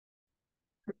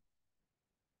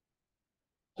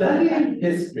Studying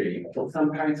history will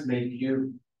sometimes make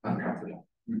you uncomfortable.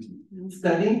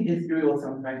 Studying history will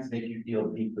sometimes make you feel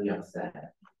deeply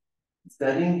upset.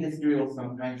 Studying history will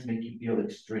sometimes make you feel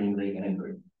extremely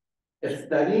angry. If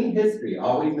studying history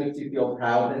always makes you feel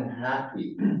proud and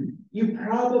happy, you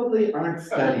probably aren't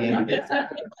studying history.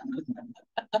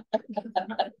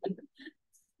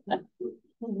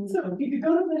 So you can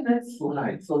go to the next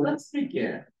slide. So let's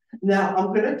begin. Now,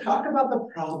 I'm going to talk about the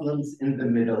problems in the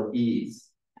Middle East.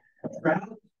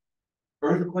 Drought,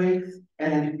 earthquakes,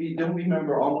 and if you don't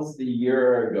remember, almost a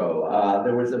year ago,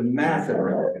 there was a massive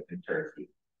earthquake in Turkey.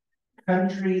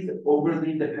 Countries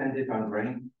overly dependent on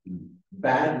rain,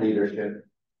 bad leadership,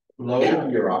 low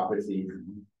bureaucracies,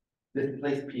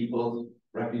 displaced peoples,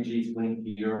 refugees fleeing to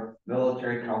Europe,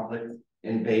 military conflicts,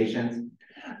 invasions.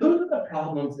 Those are the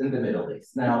problems in the Middle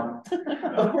East. Now,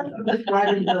 of course, I'm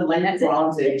describing the late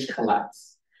Bronze Age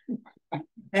collapse.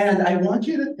 And I want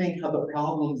you to think how the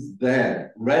problems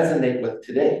then resonate with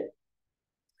today.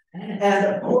 And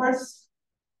of course,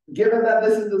 given that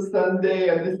this is a Sunday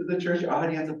and this is a church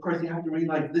audience, of course, you have to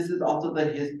realize this is also the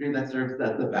history that serves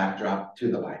as the backdrop to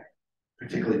the Bible,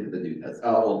 particularly to the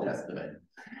Old Testament.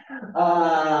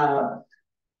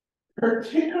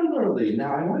 Particularly,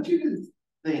 now I want you to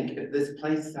think if this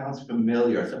place sounds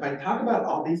familiar. So if I talk about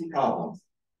all these problems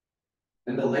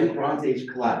in the late Bronze Age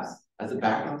collapse as a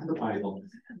background to the Bible,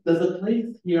 there's a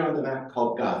place here on the map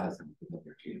called Gaza sound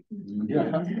familiar to you.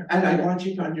 Yeah. And I want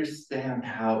you to understand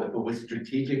how, if it was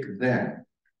strategic then,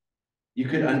 you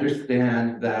could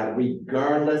understand that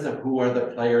regardless of who are the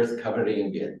players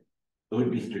covering it, it would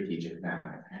be strategic now.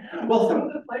 Well, some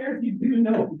of the players you do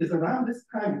know, because around this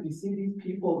time, you see these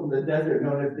people in the desert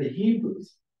known as the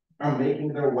Hebrews are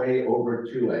making their way over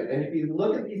to it. And if you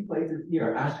look at these places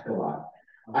here, Ashkelon,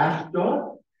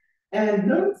 Ashdod, and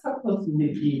notice how close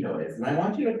Megiddo is. And I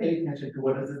want you to pay attention to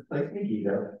what is this place,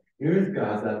 Megiddo. Here's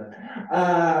Gaza.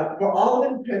 For all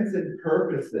intents and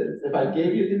purposes, if I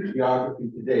gave you the geography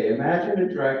today, imagine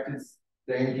a drive to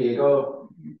San Diego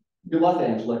to Los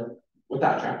Angeles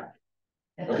without traffic.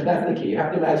 Okay, that's the key. You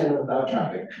have to imagine it without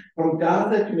traffic. From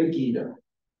Gaza to Megiddo,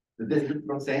 the distance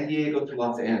from San Diego to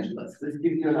Los Angeles. This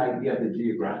gives you an idea of the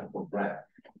geographical breadth.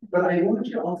 But I want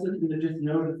you also to just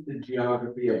notice the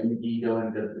geography of Megiddo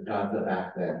and Gaza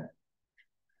back then.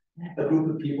 A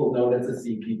group of people known as the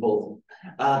Sea Peoples.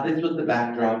 This was the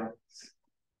backdrop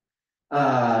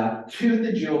to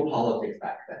the geopolitics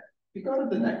back then. You go to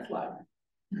the next slide.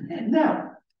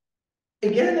 Now,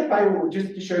 again, if I were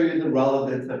just to show you the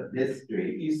relevance of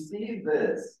history, you see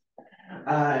this.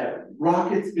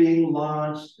 Rockets being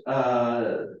launched,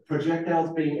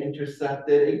 projectiles being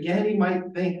intercepted. Again, you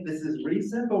might think this is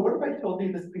recent, but what if I told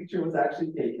you this picture was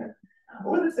actually taken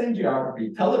over the same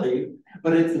geography, Tel Aviv,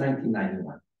 but it's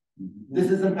 1991. This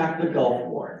is in fact the Gulf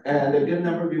War, and a good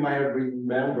number of you might have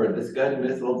remembered the Scud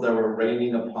missiles that were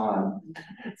raining upon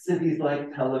cities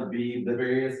like Tel Aviv, the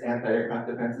various anti-aircraft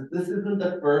defenses. This isn't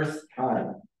the first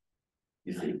time,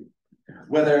 you see.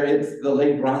 Whether it's the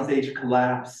late Bronze Age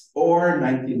collapse or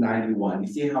 1991,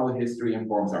 you see how history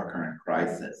informs our current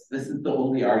crisis. This is the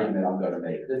only argument I'm going to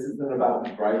make. This isn't about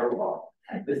who's right or wrong.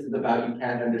 This is about you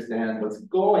can't understand what's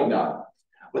going on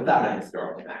without a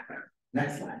historical background.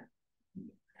 Next slide.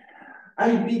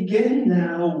 I begin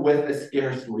now with a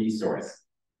scarce resource,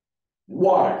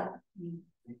 water.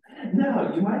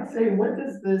 Now, you might say, what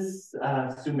does this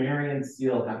Sumerian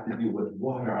seal have to do with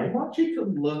water? I want you to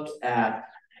look at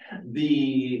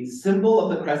the symbol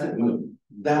of the crescent moon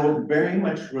that was very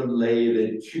much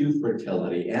related to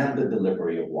fertility and the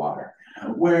delivery of water,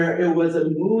 where it was a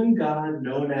moon god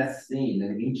known as Sin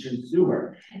in ancient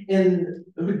Sumer,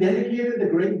 who dedicated the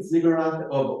great ziggurat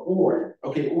of Ur.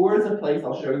 Okay, Ur is a place,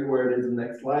 I'll show you where it is in the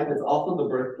next slide. It's also the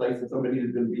birthplace of somebody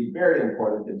who's going to be very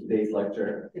important in today's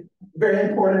lecture. Very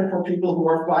important for people who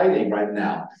are fighting right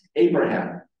now.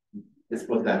 Abraham is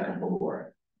supposed to have come from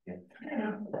Ur.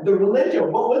 The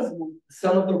religion, what was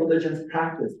some of the religions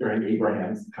practiced during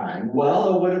Abraham's time?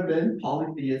 Well, it would have been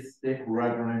polytheistic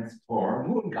reverence for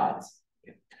moon gods.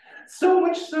 So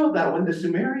much so that when the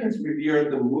Sumerians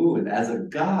revered the moon as a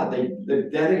god, they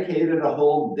dedicated a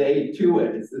whole day to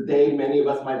it. It's the day many of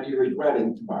us might be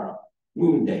regretting tomorrow,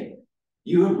 Moon Day.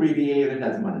 You abbreviate it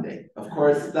as Monday. Of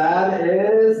course, that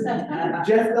is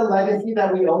just the legacy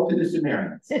that we owe to the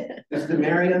Sumerians. The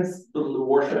Sumerians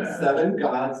worship 7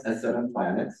 gods as 7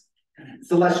 planets,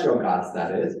 celestial gods,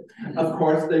 that is. Of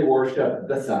course, they worship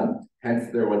the sun,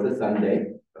 hence there was a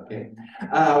Sunday. Okay.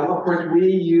 Of course, we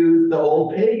use the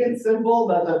old pagan symbol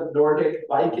that the Nordic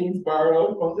Vikings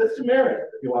borrowed from the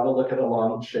Sumerians. If you want to look at a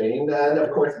long chain, and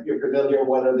of course, if you're familiar,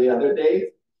 what are the other days?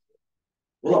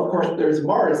 Well, of course, there's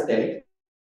Mars Day.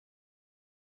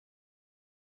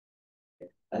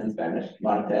 Spanish,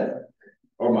 martes,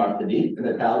 or martedì in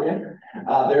Italian.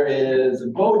 There is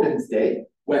Boden's Day,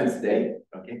 Wednesday,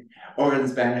 okay, or in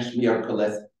Spanish,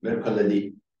 miércoles,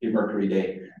 mercoledì, Mercury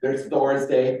Day. There's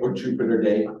Thursday or Jupiter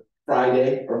Day,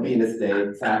 Friday or Venus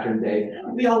Day, Saturn Day.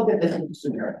 We all get this from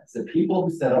Sumerians, the people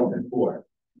who settled before.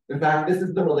 In fact, this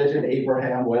is the religion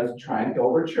Abraham was trying to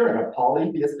overturn, a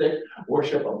polytheistic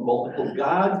worship of multiple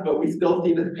gods, but we still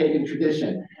see this pagan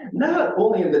tradition, not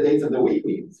only in the days of the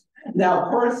weeklies. Now, of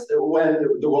course,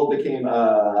 when the world became,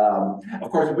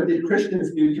 of course, what did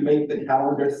Christians do to make the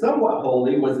calendar somewhat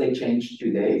holy was they changed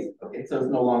 2 days. Okay, so it's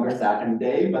no longer Saturn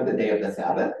Day, but the day of the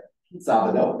Sabbath,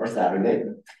 Sabado or Saturday.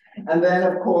 And then,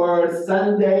 of course,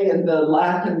 Sunday in the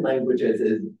Latin languages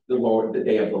is the Lord, the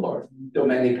day of the Lord,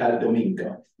 Domenica,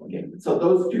 Domingo. Okay, so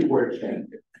those two words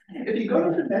changed. If you go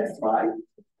to the next slide,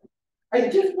 I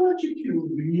just want you to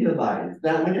realize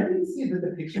that whenever you see the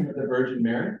depiction of the Virgin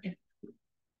Mary,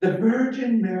 the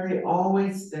Virgin Mary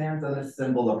always stands on a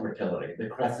symbol of fertility, the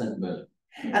crescent moon.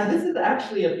 And this is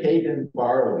actually a pagan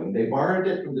borrowing. They borrowed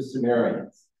it from the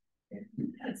Sumerians.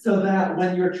 So that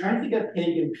when you're trying to get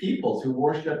pagan peoples who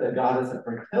worship the goddess of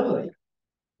fertility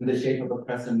in the shape of a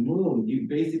crescent moon, you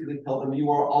basically tell them you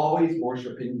are always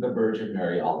worshiping the Virgin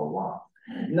Mary all along.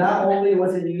 Not only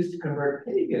was it used to convert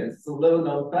pagans, it's a little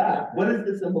known fact. What is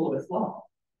the symbol of Islam?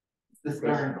 It's the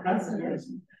Star and Crescent.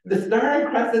 The Star and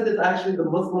Crescent is actually the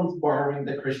Muslims borrowing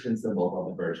the Christian symbol of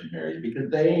the Virgin Mary because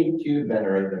they too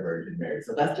venerate the Virgin Mary.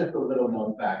 So that's just a little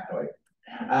known factoid.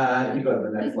 You go to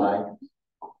the next slide.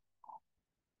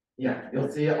 Yeah, you'll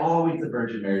see always the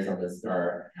Virgin Mary's on the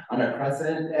star, on a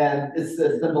crescent, and it's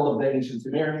a symbol of the ancient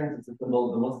Sumerians, it's a symbol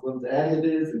of the Muslims, and it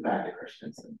is, in fact, a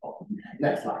Christian symbol.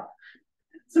 Next slide.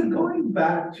 So going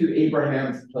back to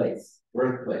Abraham's place,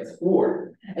 birthplace,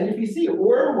 Ur, and if you see,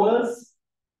 Ur was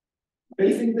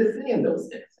facing the sea in those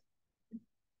days.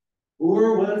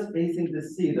 Ur was facing the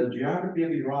sea. The geography of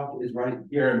Iraq is right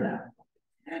here now.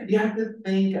 You have to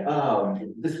think of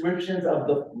descriptions of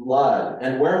the flood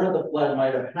and where the flood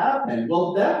might have happened.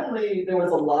 Well, definitely there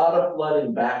was a lot of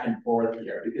flooding back and forth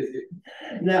here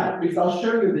because I'll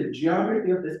show you the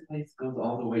geography of this place goes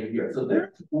all the way here. So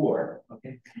there's Ur,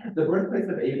 okay, the birthplace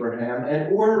of Abraham.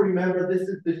 And Ur, remember, this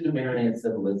is the Sumerian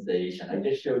civilization. I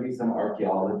just showed you some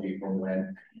archaeology from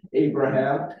when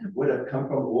Abraham would have come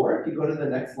from Ur. If you go to the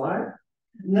next slide.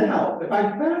 Now, if I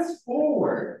fast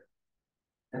forward,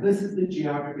 and this is the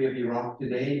geography of Iraq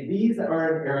today. These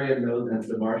are an area known as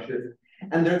the marshes.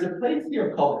 And there's a place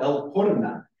here called El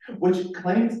Qurna, which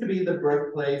claims to be the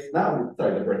birthplace, I'm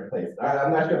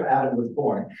not sure if Adam was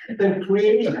born. The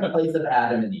creation place of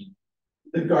Adam and Eve.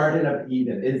 The Garden of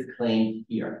Eden is claimed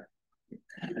here.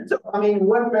 So, I mean,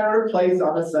 what better place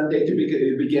on a Sunday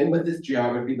to begin with this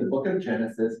geography, the book of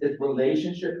Genesis, its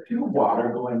relationship to water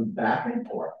going back and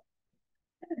forth.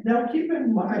 Now, keep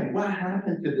in mind what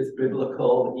happened to this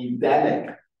biblical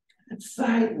Edenic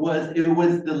site was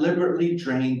deliberately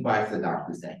drained by Saddam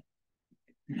Hussein.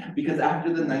 Because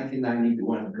after the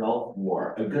 1991 Gulf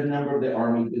War, a good number of the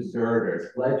army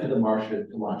deserters fled to the marshes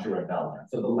to launch a rebellion.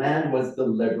 So the land was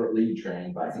deliberately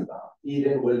drained by Saddam.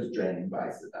 Eden was drained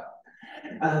by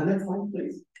Saddam. Next slide,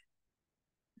 please.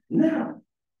 Now,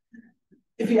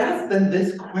 if you ask them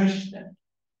this question,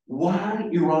 why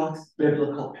Iraq's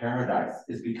biblical paradise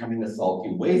is becoming a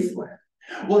salty wasteland?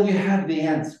 Well, you have the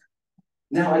answer.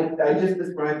 Now, I just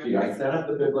described to you, I set up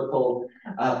the biblical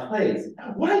place.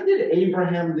 Why did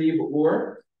Abraham leave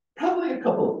Ur? Probably a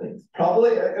couple of things.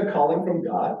 Probably a calling from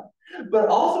God, but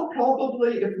also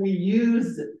probably if we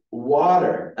use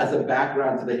water as a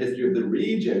background to the history of the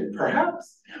region,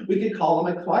 perhaps we could call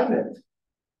him a climate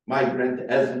migrant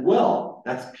as well.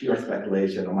 That's pure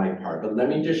speculation on my part, but let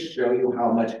me just show you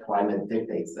how much climate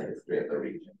dictates the history of the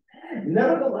region.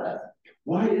 Nevertheless,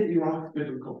 why is Iraq's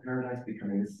biblical paradise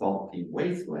becoming a salty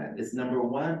wasteland? It's number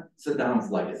one, Saddam's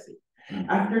legacy.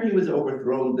 After he was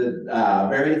overthrown, the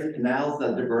various canals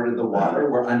that diverted the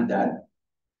water were undone.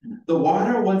 The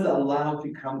water was allowed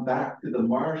to come back to the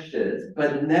marshes,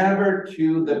 but never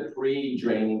to the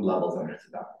pre-draining levels under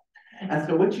Saddam. And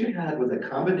so what you had was a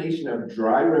combination of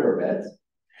dry riverbeds,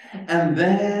 and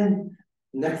then,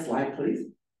 next slide, please,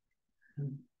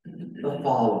 the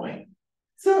following.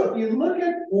 So if you look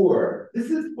at Ur, this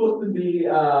is supposed to be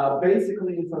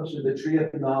basically in function of the tree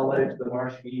of knowledge, the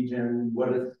marsh region,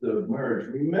 what is submerged.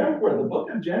 Remember, the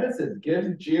book of Genesis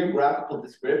gives geographical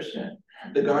description.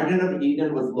 The Garden of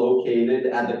Eden was located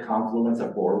at the confluence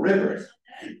of 4 rivers.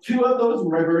 2 of those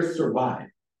rivers survived.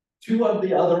 2 of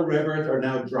the other rivers are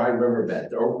now dry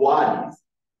riverbeds, or wadis.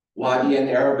 Wadi in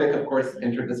Arabic, of course,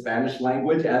 entered the Spanish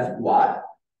language as wad.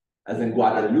 as in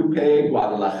Guadalupe,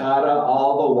 Guadalajara,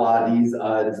 all the wadis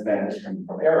in Spanish come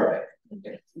from Arabic.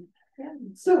 Okay.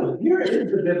 So here is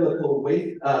the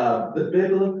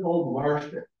biblical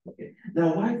marshland. Okay.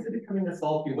 Now, why is it becoming a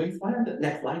salty wasteland?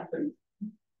 Next slide, please.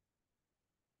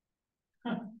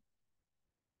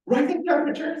 Rising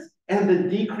temperatures and the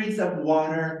decrease of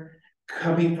water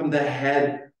coming from the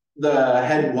headwaters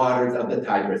of the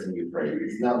Tigris and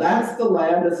Euphrates. Now, that's the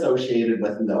land associated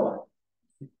with Noah.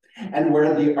 And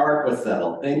where the ark was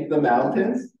settled. Think the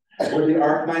mountains. Where the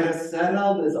ark might have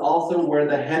settled is also where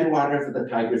the headwaters of the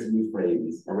Tigris and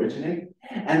Euphrates originate,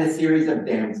 and a series of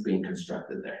dams being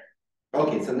constructed there.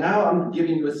 Okay, so now I'm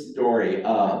giving you a story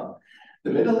of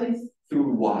the Middle East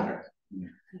through water.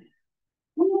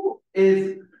 Who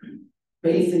is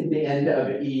facing the end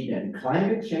of Eden?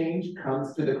 Climate change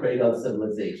comes to the cradle of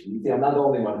civilization. You see, I'm not the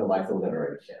only one who likes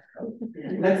alliteration.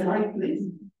 Next slide, please.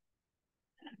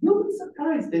 You'll be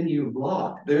surprised in your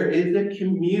blog. There is a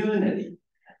community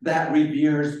that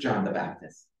reveres John the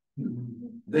Baptist.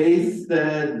 They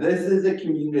said this is a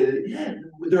community.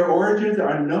 Their origins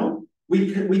are known.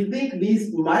 We think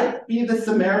these might be the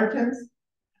Samaritans,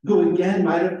 who again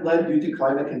might have fled due to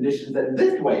climate conditions that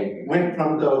this way went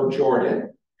from the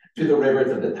Jordan to the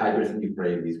rivers of the Tigris and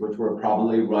Euphrates, which were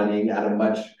probably running at a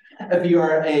much, if you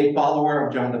are a follower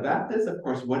of John the Baptist, of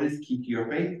course, what is key to your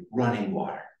faith? Running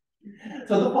water.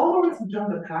 So the followers of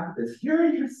John the Baptist, here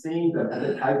you're seeing them at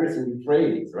the Tigris and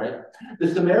Euphrates, right?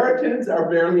 The Samaritans are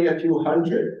barely a few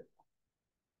hundred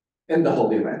in the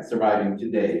Holy Land surviving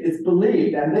today. It's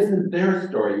believed, and this is their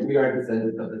story, we are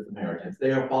descendants of the Samaritans.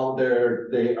 They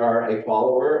are a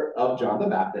follower of John the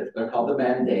Baptist. They're called the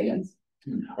Mandaeans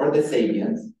or the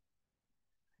Sabians.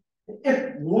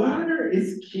 If water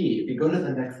is key, if you go to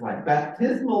the next slide,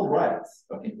 baptismal rites,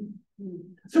 okay?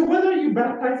 So whether you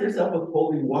baptize yourself with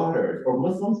holy waters or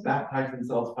Muslims baptize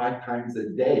themselves 5 times a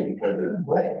day before they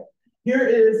pray, here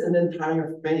is an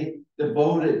entire faith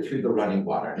devoted to the running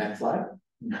water. Next slide.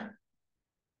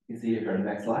 You see it here,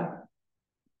 next slide.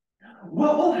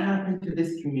 What will happen to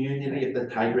this community if the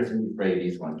Tigris and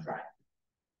Euphrates run dry?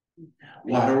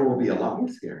 Water will be a lot more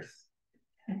scarce.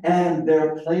 And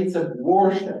their place of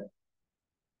worship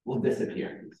will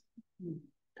disappear.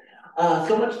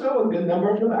 So much so, a good number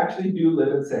of them actually do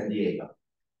live in San Diego.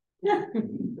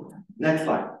 Next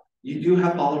slide. You do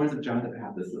have followers of John the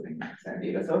Baptist living in San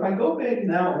Diego. So if I go back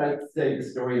now and I say the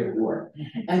story of war,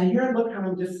 and here look how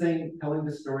I'm just telling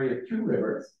the story of 2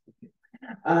 rivers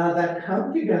that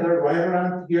come together right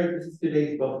around here. This is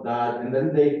today's Baghdad, and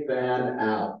then they fan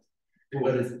out to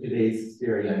what is today's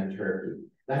Syria and Turkey.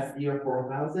 That's the year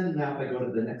 4000. Now if I go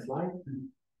to the next slide.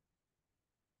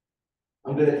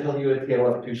 I'm going to tell you a tale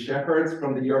of 2 shepherds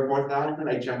from the year 4000.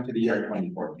 I jump to the year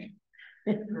 2014.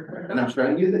 And I'm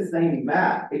showing you the same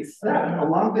map, except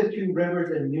along the 2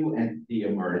 rivers, a new entity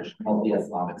emerged called the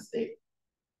Islamic State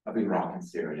of Iraq and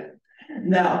Syria.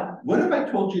 Now, what if I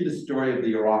told you the story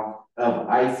of of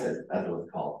ISIS, as it was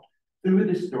called, through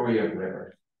the story of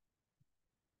rivers?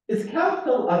 Its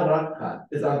capital, Al-Raqqa,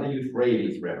 is on the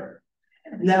Euphrates River.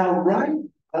 Now, right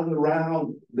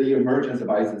around the emergence of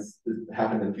ISIS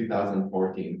happened in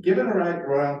 2014, given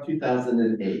around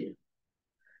 2008.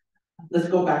 Let's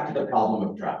go back to the problem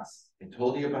of droughts. I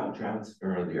told you about droughts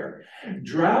earlier.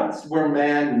 Droughts were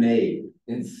man-made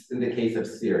in the case of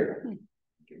Syria.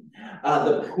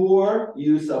 The poor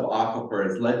use of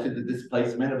aquifers led to the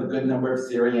displacement of a good number of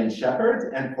Syrian shepherds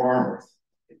and farmers.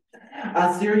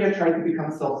 Syria tried to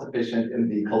become self-sufficient in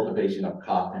the cultivation of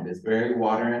cotton. It's very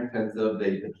water intensive.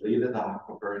 They depleted the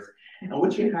aquifers. And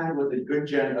what you had was a good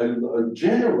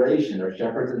generation of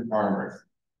shepherds and farmers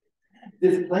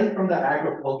displaced from the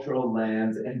agricultural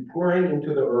lands and pouring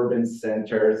into the urban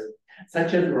centers,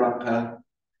 such as Raqqa,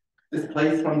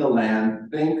 displaced from the land,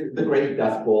 think the Great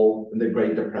Dust Bowl and the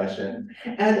Great Depression.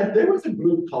 And if there was a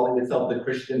group calling itself the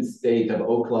Christian State of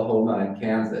Oklahoma and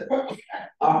Kansas,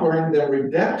 offering them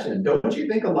redemption, don't you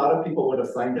think a lot of people would have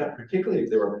signed up, particularly if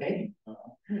they were paying?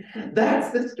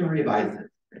 That's the story of ISIS.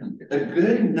 A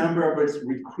good number of its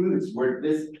recruits were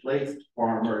displaced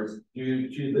farmers due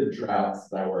to the droughts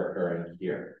that were occurring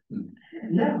here.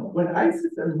 Now, when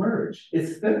ISIS emerged,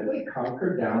 it simply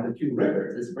conquered down the 2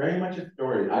 rivers. It's very much a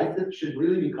story. ISIS should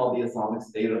really be called the Islamic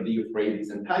State of the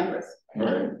Euphrates and Tigris,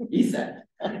 or ESET.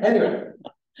 Anyway,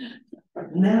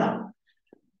 now,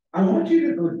 I want you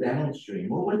to go downstream.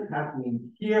 What was happening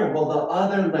here? Well, the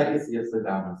other legacy of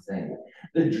Saddam Hussein,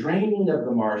 the draining of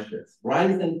the marshes,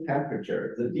 rising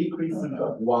temperatures, the decreasing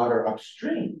of water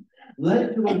upstream,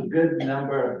 led to a good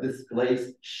number of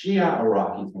displaced Shia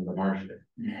Iraqis from the marshes.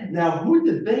 Now, who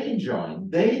did they join?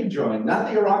 They joined not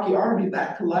the Iraqi army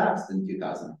that collapsed in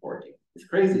 2014. It's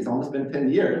crazy, it's almost been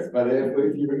 10 years, but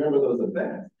if you remember those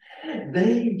events,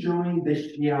 they joined the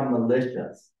Shia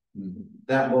militias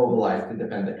that mobilized to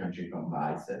defend the country from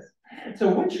ISIS. So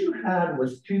what you had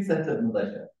was two sets of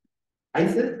militias,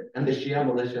 ISIS and the Shia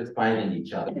militias fighting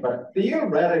each other. But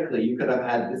theoretically, you could have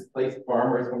had displaced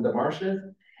farmers from the marshes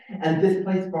and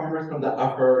displaced farmers from the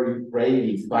upper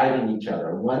Euphrates fighting each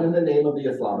other, one in the name of the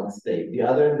Islamic State, the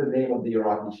other in the name of the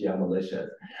Iraqi Shia militias,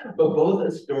 but both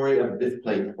a story of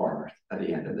displaced farmers at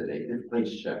the end of the day,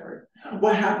 displaced shepherds.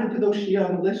 What happened to those Shia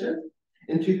militias?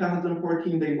 In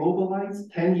 2014, they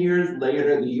mobilized. 10 years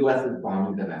later, the US is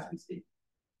bombing them as we speak.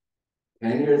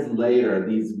 10 years later,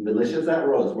 these militias that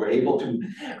rose were able to,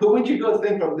 who would you go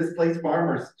think from displaced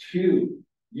farmers to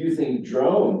using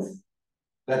drones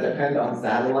that depend on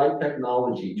satellite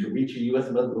technology to reach a US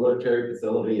military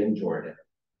facility in Jordan?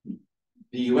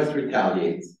 The US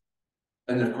retaliates.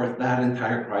 And of course, that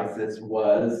entire crisis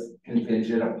was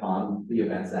contingent upon the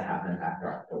events that happened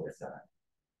after October 7th.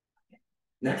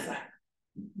 Next slide.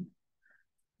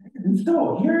 And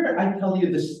so here I tell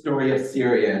you the story of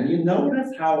Syria, and you notice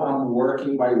how I'm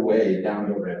working my way down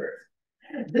the rivers.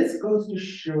 This goes to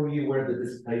show you where the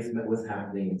displacement was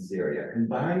happening in Syria.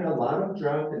 Combine a lot of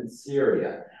drought in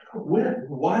Syria with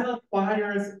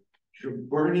wildfires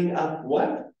burning up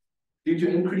what? Due to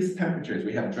increased temperatures.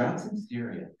 We have droughts in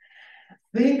Syria.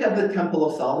 Think of the Temple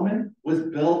of Solomon was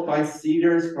built by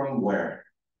cedars from where?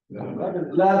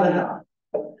 Lebanon.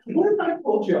 What if I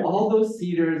told you all those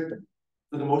cedars,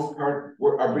 for the most part,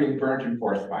 are being burnt in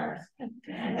forest fires?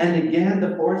 And again,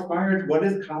 the forest fires, what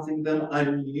is causing them?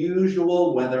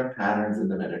 Unusual weather patterns in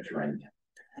the Mediterranean.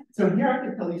 So here I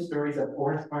can tell you stories of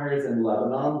forest fires in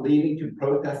Lebanon leading to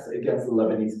protests against the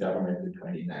Lebanese government in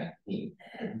 2019.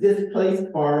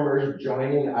 Displaced farmers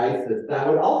joining ISIS. That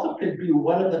would also could be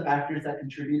one of the factors that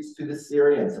contributes to the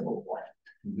Syrian civil war.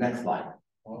 Next slide.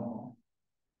 Oh.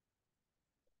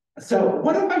 So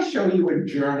what if I show you a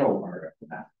journal article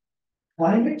now?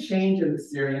 Climate change in the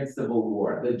Syrian civil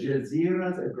war, the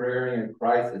Jazeera's agrarian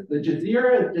crisis. The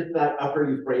Jazeera is just that upper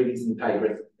Euphrates and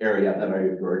Tigris area that I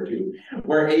referred to,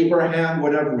 where Abraham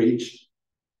would have reached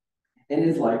in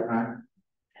his lifetime.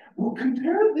 We'll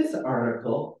compare this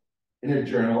article in a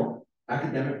journal,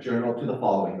 academic journal, to the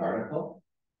following article.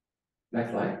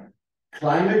 Next slide.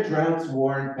 Climate droughts,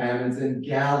 war, and famines in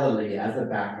Galilee as a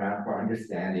background for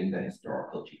understanding the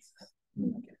historical Jesus.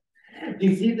 Okay. Do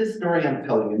you see this story I'm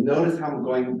telling you? Notice how I'm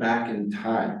going back in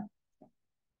time.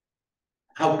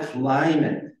 How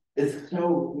climate is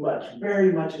so much,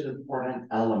 very much an important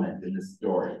element in the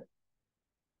story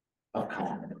of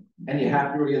climate. And you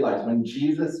have to realize when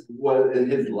Jesus was in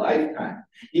his lifetime,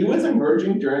 he was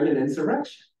emerging during an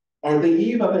insurrection or the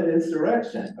eve of an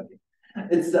insurrection.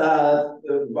 It's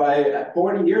by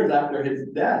 40 years after his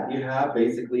death, you have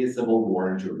basically a civil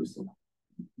war in Jerusalem.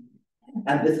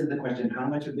 And this is the question, how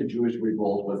much of the Jewish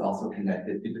revolt was also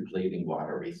connected to depleting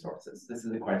water resources? This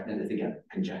is the question, it's again,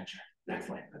 conjecture. Next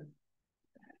slide, please.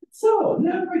 So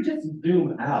now we just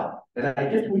zoom out,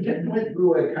 and we just went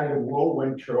through a kind of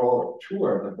whirlwind tour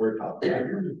of the First World.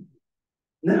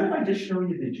 Now if I just show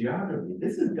you the geography,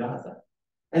 this is Gaza.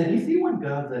 And you see what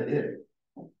Gaza is.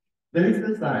 There's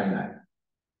the Sinai.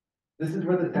 This is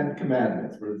where the 10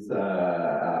 Commandments was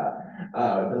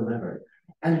delivered.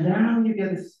 And now you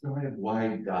get a story of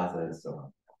why Gaza is so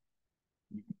important.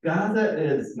 Gaza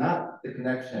is not the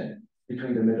connection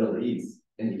between the Middle East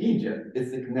and Egypt. It's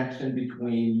the connection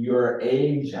between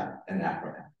Eurasia and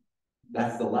Africa.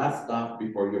 That's the last stop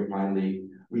before you're finally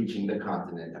reaching the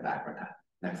continent of Africa.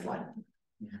 Next slide.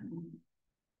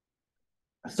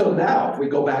 So now, if we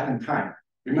go back in time,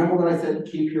 remember when I said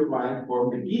keep your mind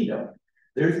for Megiddo?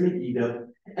 There's Megiddo.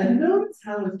 And notice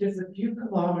how it's just a few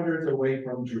kilometers away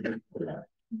from Jerusalem.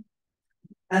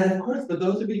 And of course, for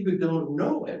those of you who don't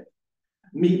know it,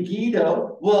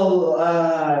 Megiddo,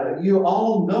 well, you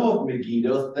all know of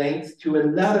Megiddo thanks to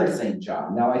another St.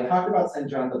 John. Now, I talked about St.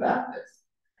 John the Baptist,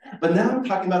 but now I'm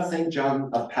talking about St. John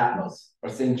of Patmos, or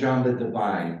St. John the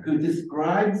Divine, who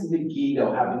describes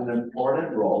Megiddo having an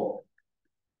important role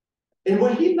in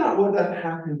what he thought would have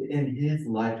happened in his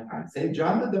lifetime. St.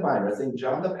 John the Divine, or St.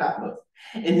 John the Patmos,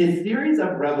 in his series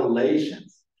of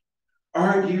revelations,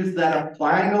 argues that a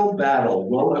final battle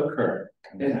will occur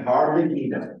in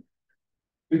Har-Megiddo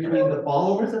between the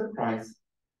followers of Christ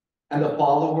and the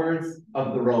followers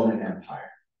of the Roman Empire.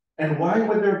 And why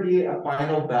would there be a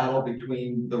final battle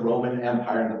between the Roman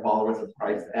Empire and the followers of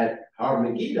Christ at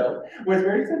Har-Megiddo? Well, it's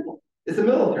very simple. It's a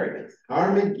military base.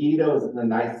 Har-Megiddo is in a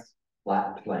nice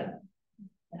flat plain.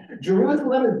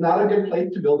 Jerusalem is not a good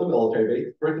place to build a military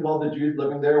base. First of all, the Jews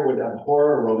living there would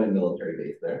abhor a Roman military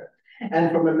base there.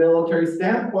 And from a military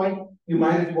standpoint, you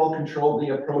might as well control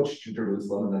the approach to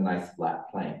Jerusalem in a nice flat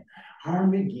plain.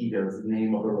 Har-Megiddo is the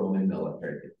name of a Roman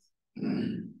military base.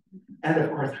 And of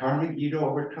course, Har-Megiddo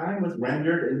over time was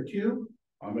rendered into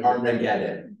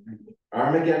Armageddon.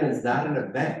 Armageddon is not an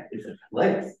event, it's a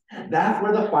place. That's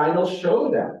where the final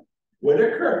showdown would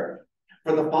occur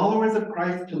for the followers of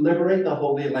Christ to liberate the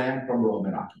Holy Land from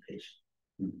Roman occupation.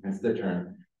 That's the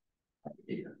term.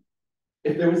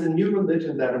 If there was a new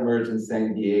religion that emerged in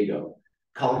San Diego,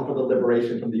 calling for the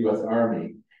liberation from the US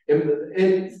Army,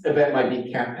 its event might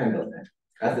be Camp Pendleton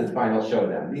as its final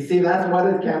showdown. You see, that's what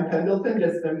is Camp Pendleton.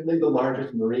 It's simply the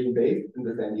largest Marine base in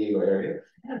the San Diego area.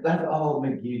 That's all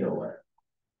Megiddo was.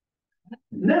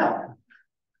 Now,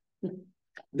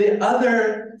 the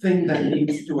other thing that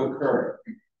needs to occur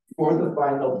for the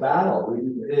final battle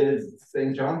is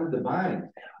St. John the Divine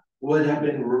would have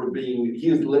been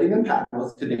he was living in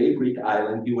Patmos, today Greek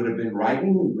island. He would have been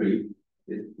writing in Greek.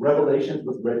 His Revelations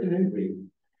was written in Greek.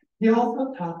 He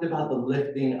also talked about the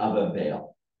lifting of a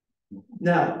veil.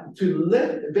 Now, to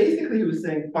lift, basically he was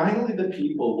saying, finally the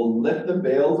people will lift the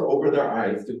veils over their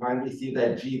eyes to finally see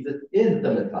that Jesus is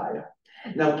the Messiah.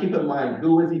 Now, keep in mind,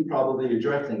 who was he probably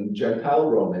addressing? Gentile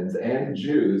Romans and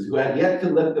Jews who had yet to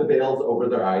lift the veils over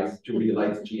their eyes to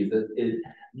realize Jesus is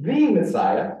the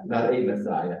Messiah, not a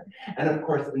Messiah. And of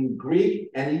course, in Greek,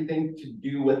 anything to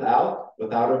do without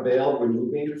a veil,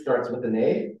 removing, starts with an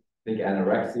A. Think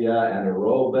anorexia,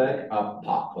 anaerobic,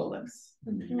 apocalypse.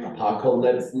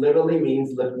 Apocalypse literally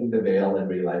means lifting the veil and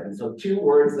realizing. So two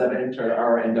words that enter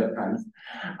our end of times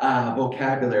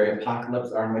vocabulary,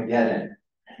 apocalypse, Armageddon.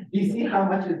 You see how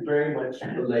much is very much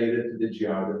related to the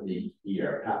geography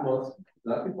here. Patmos,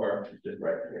 not before, just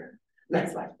right here.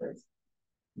 Next slide, please.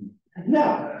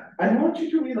 Now, I want you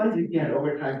to realize again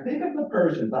over time, think of the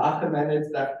Persians, the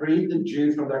Achaemenids that freed the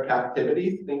Jews from their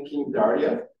captivities, think King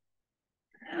Darius.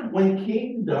 When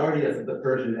King Darius of the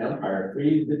Persian Empire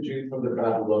freed the Jews from the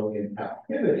Babylonian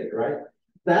captivity, right?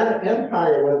 That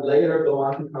empire would later go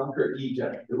on to conquer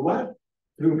Egypt. Through what?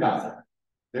 Through Gaza.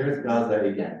 There's Gaza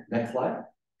again. Next slide.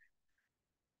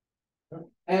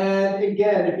 And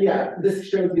again, this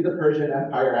shows you the Persian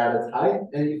Empire at its height.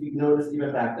 And if you notice,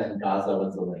 even back then, Gaza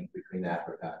was the link between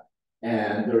Africa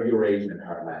and the Eurasian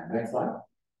heartland. Next slide.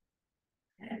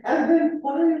 And then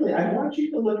finally, I want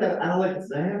you to look at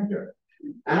Alexander.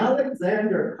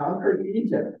 Alexander conquered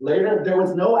Egypt. Later, there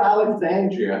was no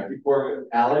Alexandria before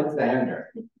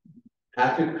Alexander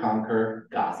had to conquer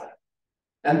Gaza.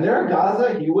 And there,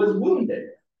 Gaza, he was wounded.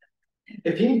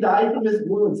 If he died from his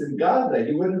wounds in Gaza,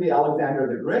 he wouldn't be Alexander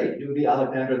the Great. He would be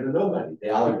Alexander the Nobody, the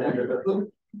Alexander the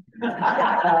Who.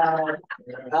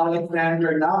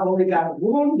 Alexander not only got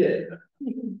wounded,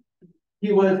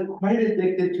 he was quite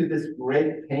addicted to this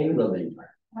great pain reliever.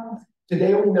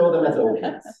 Today we know them as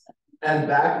opiates. And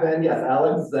back then, yes,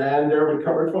 Alexander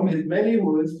recovered from his many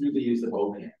wounds through the use of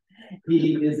opium.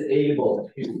 He is able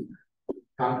to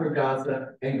conquer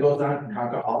Gaza and goes on to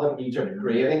conquer all of Egypt,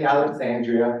 creating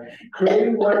Alexandria,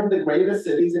 creating one of the greatest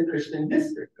cities in Christian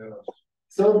history.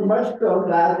 So much so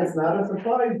that it's not a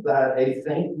surprise that a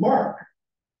Saint Mark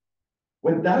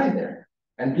would die there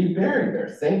and be buried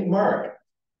there. Saint Mark,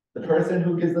 the person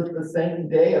who gives us the same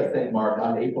day of Saint Mark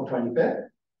on April 25th,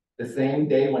 the same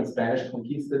day when Spanish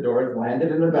conquistadors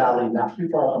landed in a valley not too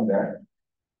far from there.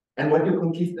 And what do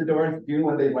conquistadors do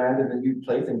when they land in a new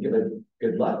place and give it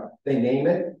good luck? They name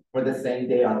it for the same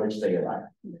day on which they arrive.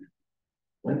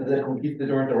 When did the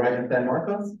conquistadors arrive in San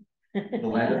Marcos? The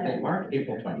land of St. Mark,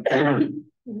 April 25th.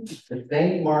 The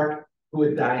St. Mark who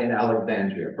would die in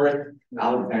Alexandria. First,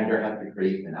 Alexander has to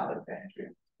create in Alexandria,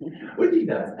 which he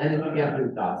does, and then he has to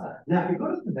Gaza. Now, if you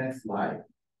go to the next slide,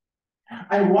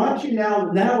 I want you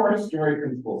now our story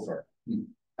comes full circle.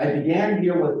 I began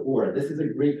here with Ur. This is a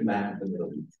Greek map of the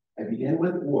Middle East. I began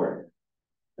with Ur.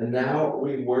 And now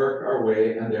we work our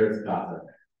way, and there's Gaza.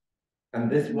 And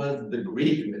this was the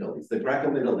Greek Middle East, the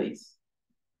Greco-Middle East.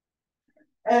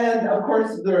 And of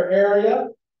course, their area,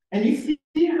 and you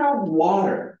see how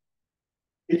water,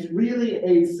 it's really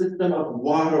a system of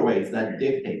waterways that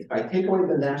dictates. If I take away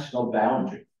the national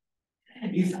boundary,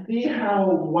 you see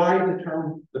why the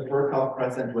term the Fertile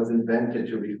Crescent was invented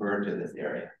to refer to this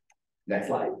area. Next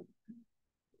slide.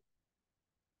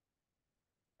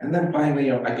 And then finally,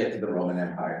 I get to the Roman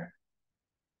Empire.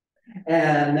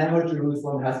 And now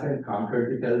Jerusalem has been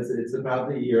conquered because it's about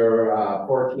the year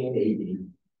 14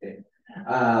 AD. Okay.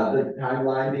 The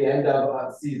timeline, the end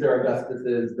of Caesar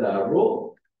Augustus's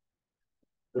rule.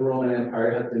 The Roman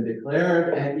Empire has been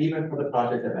declared, and even for the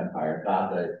project of empire,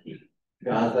 Gaza is key.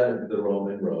 Gaza is the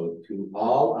Roman road to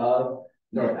all of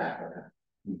North Africa.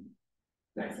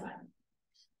 Next slide.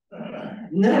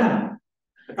 Now,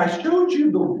 If I showed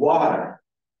you the water,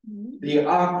 the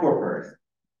aquifers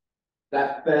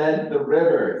that fed the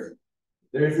rivers,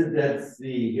 there's the Dead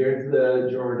Sea, here's the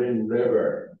Jordan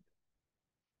River.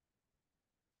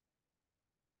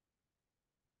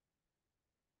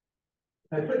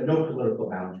 I put no political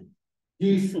boundaries. Do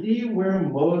you see where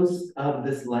most of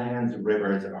this land's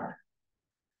rivers are?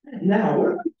 Now,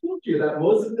 what if I told you that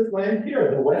most of this land here,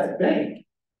 the West Bank,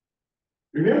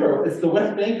 remember, it's the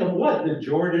West Bank of what? The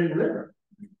Jordan River.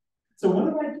 So what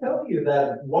if I tell you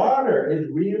that water is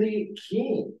really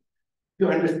key to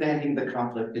understanding the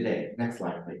conflict today? Next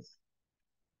slide, please.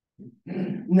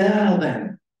 Now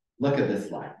then, look at this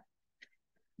slide.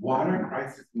 Water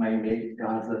crisis might make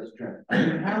Gaza Strip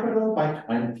uninhabitable by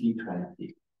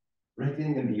 2020,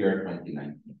 written in the year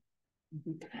 2019.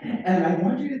 And I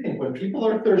want you to think, when people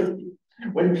are thirsty,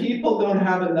 when people don't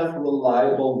have enough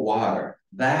reliable water,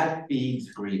 that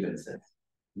feeds grievances.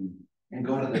 And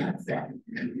go to the next slide,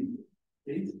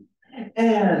 please.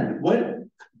 And what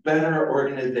better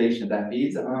organization that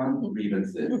feeds on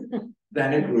grievances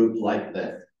than a group like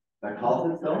this that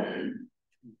calls itself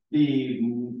the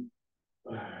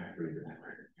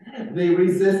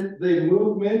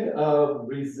movement of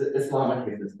Islamic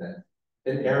resistance,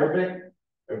 in Arabic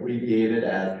abbreviated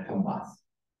as Hamas.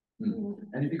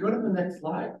 And if you go to the next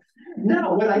slide,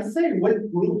 now when I say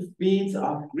what group feeds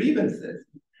off grievances,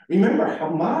 remember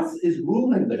Hamas is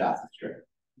ruling the Gaza Strip.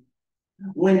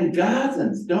 When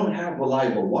Gazans don't have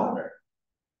reliable water,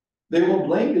 they will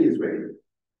blame the Israelis.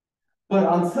 But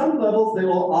on some levels, they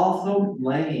will also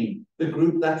blame the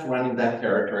group that's running that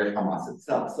territory, Hamas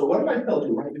itself. So what if I told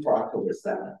you right before October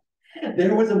 7th,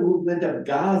 there was a movement of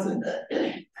Gazans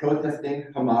protesting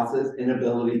Hamas's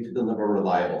inability to deliver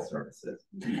reliable services.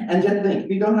 And just think, if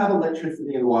we don't have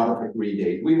electricity and water for 3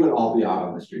 days, we would all be out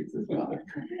on the streets as well.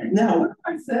 Now, what if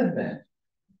I said then?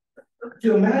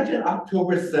 To imagine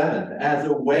October 7th as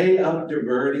a way of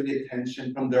diverting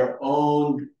attention from their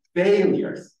own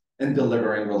failures in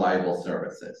delivering reliable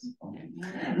services. Okay.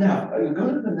 Now,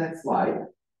 go to the next slide.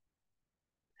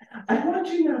 I want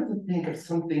you now to think of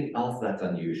something else that's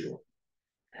unusual.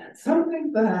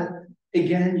 Something that,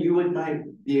 again, you might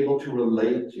be able to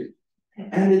relate to.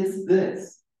 And it's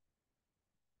this.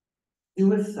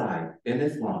 Suicide in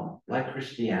Islam, like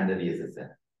Christianity, is a sin.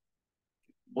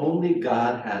 Only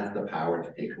God has the power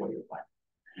to take away your life.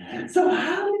 So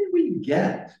how did we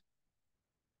get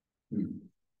to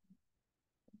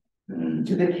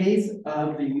the case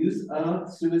of the use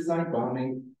of suicide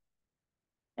bombing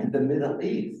in the Middle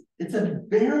East? It's a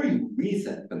very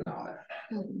recent phenomenon.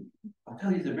 I'll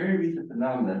tell you, it's a very recent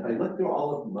phenomenon. If I look through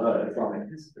all of Islamic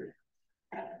history.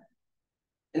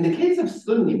 In the case of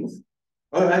Sunni Muslims,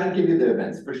 I can give you the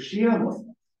events. For Shia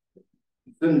Muslims,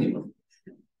 Sunni Muslims,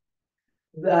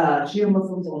 the Shia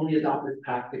Muslims only adopted this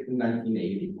tactic in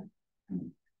 1980.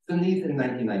 Sunnis in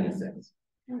 1996.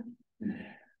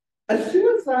 A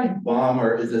suicide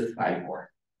bomber is a cyborg.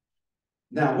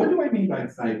 Now, what do I mean by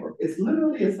cyborg? It's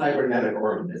literally a cybernetic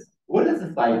organism. What is a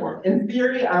cyborg? In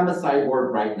theory, I'm a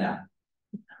cyborg right now.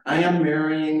 I am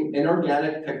marrying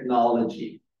inorganic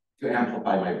technology to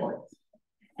amplify my voice.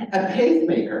 A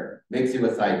pacemaker makes you a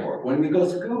cyborg. When we go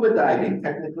scuba diving,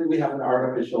 technically we have an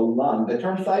artificial lung. The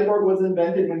term cyborg was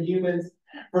invented when humans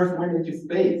first went into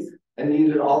space and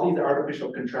needed all these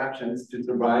artificial contraptions to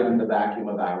survive in the vacuum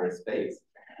of outer space.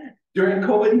 During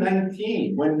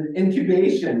COVID-19, when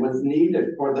intubation was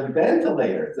needed for the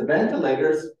ventilators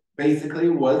basically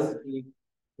was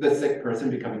the sick person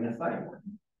becoming a cyborg.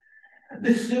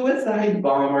 The suicide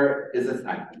bomber is a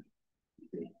cyborg.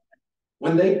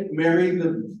 When they marry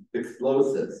the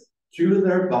explosives to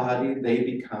their body, they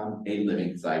become a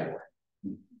living cyborg.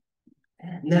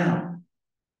 Now,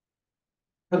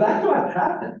 for that to have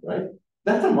happened, right?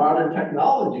 That's a modern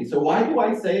technology. So why do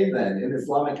I say then in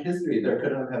Islamic history there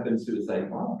couldn't have been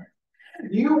suicide bombers?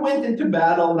 You went into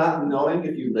battle not knowing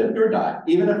if you lived or died.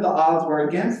 Even if the odds were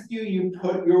against you, you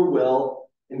put your will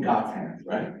in God's hands,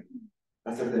 right?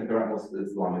 That's what they throughout most of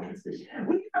Islamic history.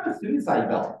 When you have a suicide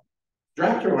belt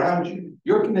strapped around you,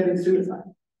 you're committing suicide,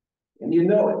 and you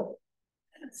know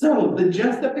it. So the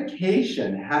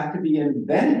justification had to be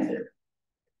invented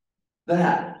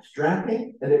that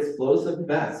strapping an explosive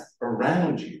vest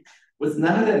around you was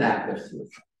not an act of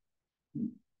suicide,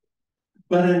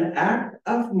 but an act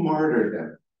of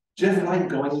martyrdom, just like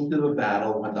going into the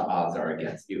battle when the odds are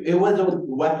against you. It was a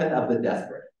weapon of the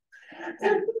desperate.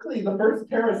 Technically, the first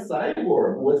terrorist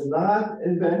cyborg was not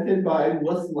invented by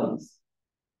Muslims.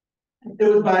 It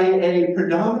was by a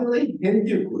predominantly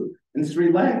Hindu group in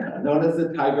Sri Lanka, known as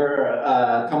the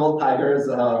Tamil Tigers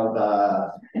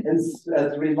of in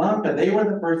Sri Lanka. They were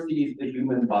the first to use the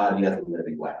human body as a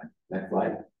living weapon. Next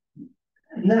slide.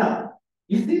 Now,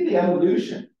 you see the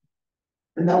evolution.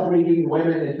 And now bringing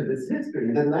women into this history.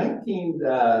 In the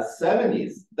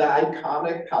 1970s, the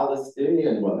iconic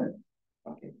Palestinian woman,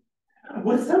 okay,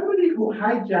 was somebody who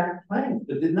hijacked planes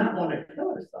but did not want to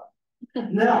kill herself.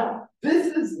 Now,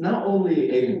 this is not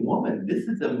only a woman, this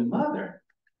is a mother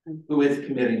who is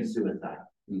committing suicide,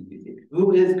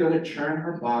 who is going to turn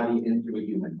her body into a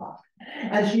human body.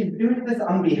 And she's doing this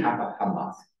on behalf of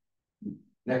Hamas.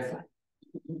 Next slide.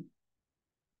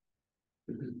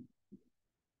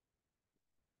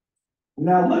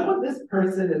 Now, look what this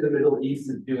person in the Middle East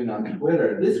is doing on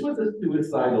Twitter. This was a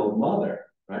suicidal mother,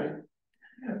 right?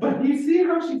 But you see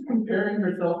how she's comparing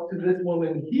herself to this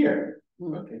woman here.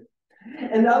 Okay.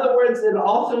 In other words, it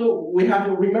also, we have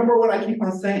to remember what I keep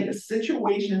on saying. The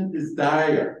situation is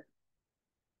dire.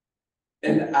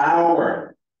 In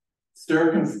our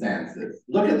circumstances,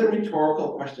 look at the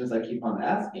rhetorical questions I keep on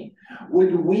asking.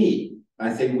 Would we,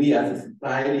 I say we as a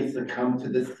society, succumb to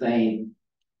the same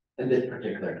in this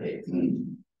particular case?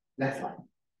 Next slide.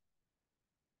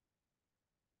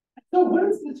 So what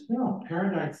is this film,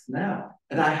 Paradise Now?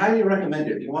 And I highly recommend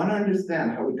it if you want to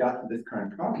understand how we got to this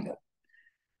current concept.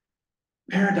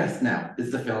 Paradise Now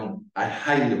is the film I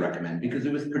highly recommend because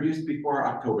it was produced before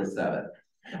October 7th.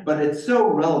 But it's so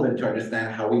relevant to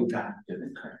understand how we got to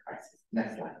this current crisis.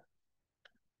 Next slide.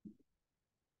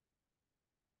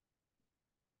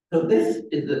 So this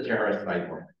is the terrorist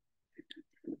cyborg.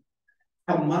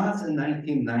 Hamas in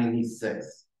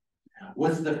 1996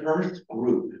 was the first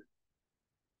group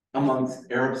amongst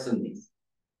Arab Sunnis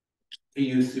to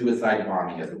use suicide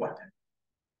bombing as a weapon.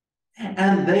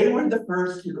 And they were the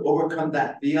first to overcome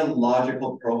that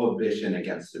theological prohibition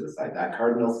against suicide, that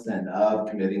cardinal sin of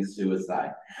committing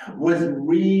suicide, was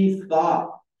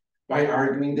rethought by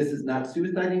arguing this is not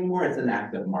suicide anymore, it's an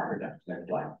act of martyrdom. Next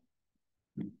slide.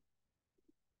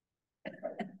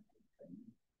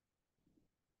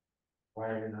 Why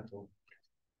are you not going?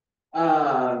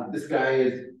 This guy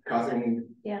is causing,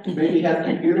 maybe he has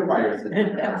computer viruses.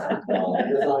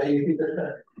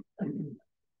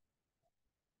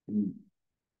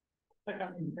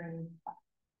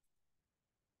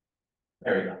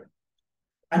 There we go.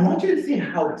 I want you to see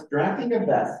how strapping a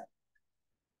vest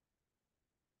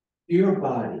to your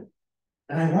body,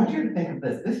 and I want you to think of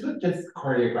this. This was just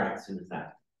choreographed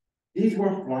suicide. These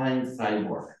were flying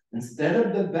cyborgs. Instead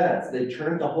of the vest, they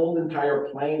turned the whole entire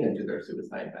plane into their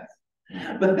suicide vest.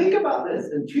 But think about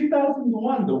this. In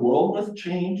 2001, the world was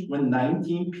changed when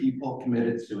 19 people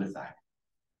committed suicide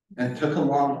and took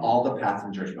along all the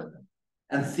passengers with them.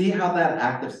 And see how that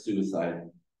act of suicide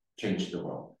changed the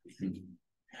world.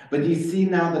 But you see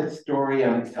now the story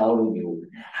I'm telling you,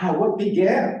 how what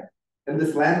began in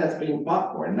this land that's being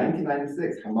fought for. In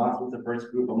 1996, Hamas was the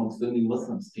first group among Sunni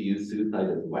Muslims to use suicide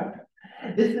as a weapon.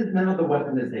 This is now the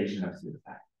weaponization of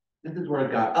suicide. This is where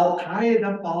it got.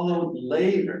 Al-Qaeda followed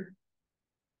later.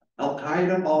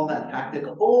 Al-Qaeda followed that tactic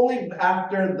only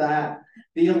after that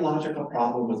theological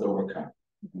problem was overcome.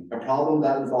 A problem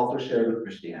that is also shared with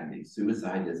Christianity.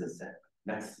 Suicide is a sin.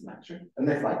 Next lecture.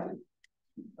 Next slide, please.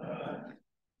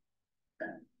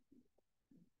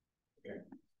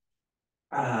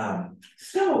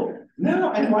 So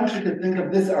now I want you to think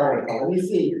of this article. Let me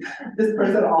see. This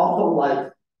person also likes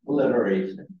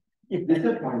liberation.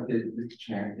 Disappointed,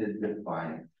 disenchanted,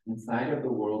 defiant. Inside of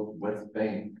the world West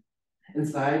Bank.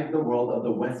 Inside the world of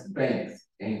the West Bank's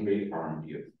angry farm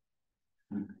youth.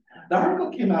 The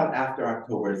article came out after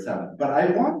October 7th, but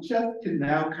I want just to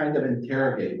now kind of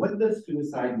interrogate, what does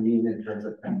suicide mean in terms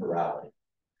of temporality?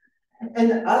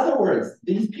 In other words,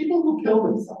 these people who kill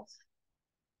themselves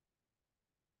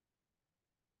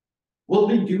will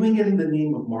be doing it in the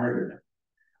name of martyrdom.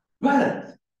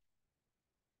 But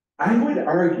I would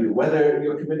argue whether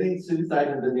you're committing suicide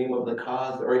in the name of the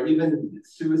cause or even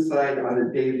suicide on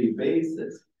a daily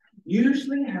basis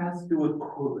usually has to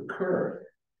occur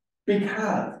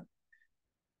because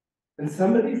in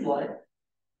somebody's life,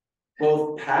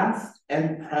 both past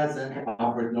and present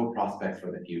offers no prospects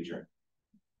for the future.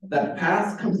 That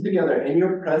past comes together in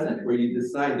your present where you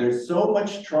decide there's so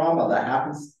much trauma that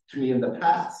happens to me in the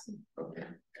past, okay,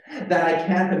 that I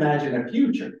can't imagine a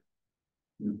future.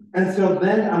 And so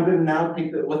then I'm going to now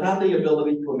take the, without the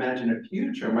ability to imagine a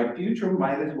future, my future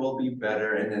might as well be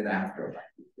better in an afterlife.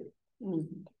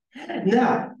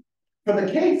 Now, for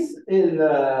the case in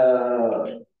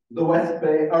the West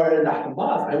Bay or in the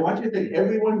Hamas, I want you to think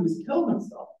everyone who's killed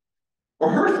himself or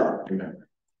herself, remember,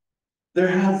 there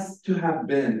has to have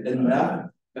been enough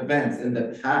events in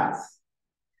the past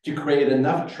to create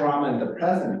enough trauma in the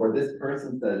present where this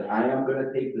person says, I am going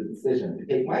to take the decision to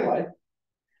take my life,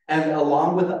 and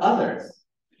along with others,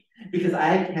 because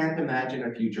I can't imagine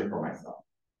a future for myself.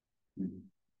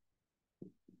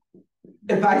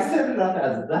 If I set it up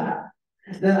as that,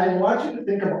 then I want you to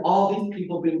think of all these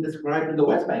people being described in the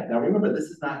West Bank. Now remember, this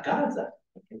is not Gaza.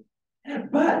 Okay?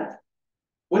 But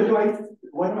what do I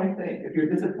think? If you're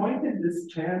disappointed,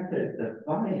 disenchanted,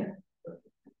 defiant,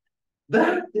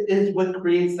 that is what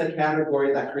creates the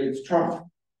category that creates Trump,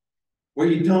 where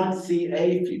you don't see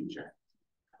a future,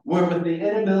 where with the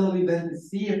inability then to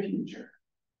see a future,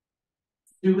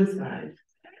 suicide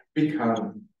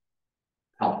becomes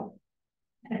palpable.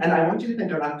 And I want you to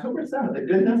think on October 7th, a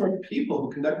good number of people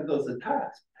who conducted those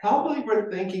attacks probably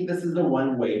were thinking this is a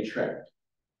one-way trip,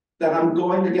 that I'm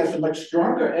going against a much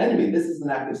stronger enemy. This is an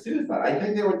act of suicide. I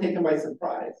think they were taken by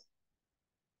surprise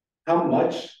how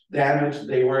much damage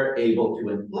they were able to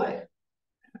inflict.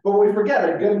 But we forget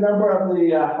a good number of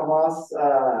the Hamas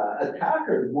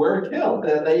attackers were killed.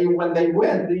 When they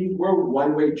went, these were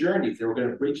one-way journeys. They were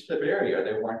going to breach the barrier.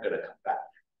 They weren't going to come back.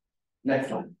 Next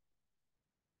one.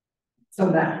 So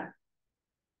now,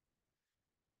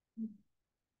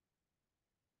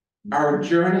 our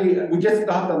journey, we just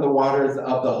stopped on the waters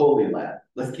of the Holy Land.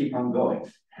 Let's keep on going.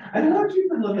 I want you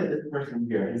to look at this person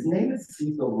here. His name is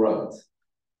Cecil Rhodes.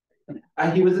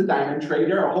 He was a diamond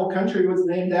trader. A whole country was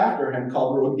named after him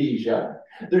called Rhodesia.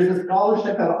 There's a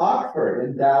scholarship at Oxford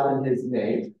endowed in his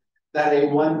name that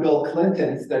one Bill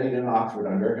Clinton studied in Oxford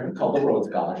under him called the Rhodes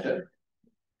Scholarship.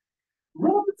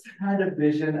 Rhodes had a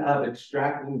vision of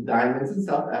extracting diamonds in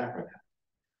South Africa,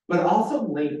 but also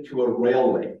linked to a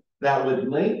railway that would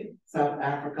link South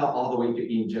Africa all the way to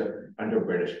Egypt under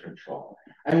British control.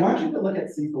 I want you to look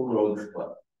at Cecil Rhodes'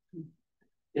 book.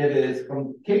 It is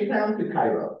from Cape Town to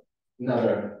Cairo.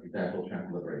 Another example of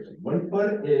transliberation. One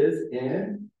foot is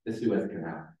in the Suez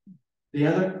Canal. The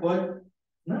other foot,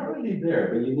 not really there,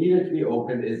 but you need it to be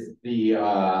open, is the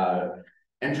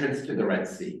entrance to the Red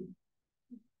Sea.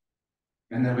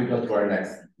 And then we go to our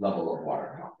next level of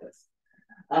water conflicts.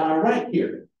 Right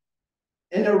here,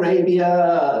 in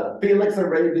Arabia Felix, the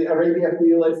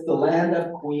land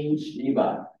of Queen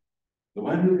Sheba, the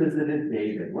one who visited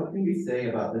David. What can we say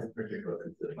about this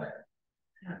particular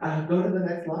land? Go to the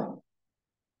next slide.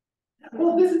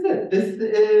 Well, this is it. This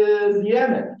is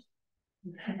Yemen.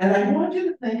 And I want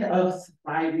you to think of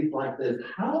societies like this.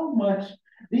 How much,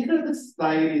 these are the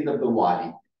societies of the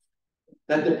Wadi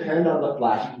that depend on the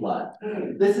flash flood.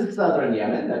 This is southern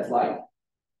Yemen, next slide.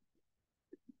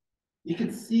 You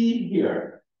can see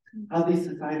here how these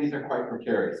societies are quite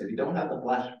precarious. If you don't have the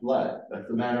flash flood, that's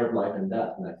a matter of life and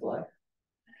death, next slide.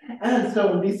 And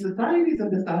so these societies in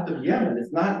the south of Yemen,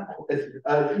 it's not,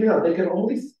 they can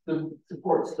only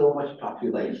support so much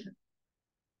population.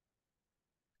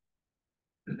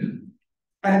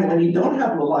 And when you don't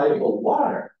have reliable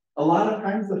water, a lot of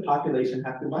times the population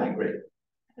have to migrate.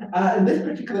 In this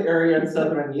particular area in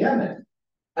southern Yemen,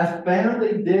 a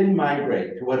family did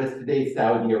migrate to what is today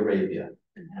Saudi Arabia.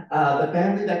 The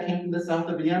family that came from the south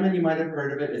of Yemen, you might have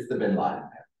heard of it, is the Bin Laden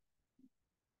family.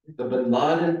 The Bin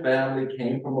Laden family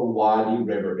came from a Wadi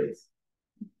river basin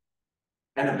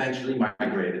and eventually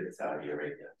migrated to Saudi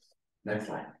Arabia. Next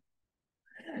slide.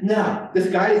 Now, this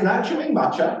guy is not chewing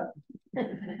matcha.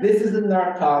 This is a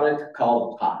narcotic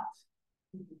called pot.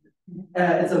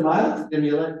 It's a mild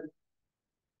stimulant,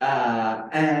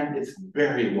 and it's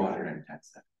very water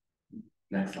intensive.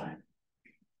 Next slide.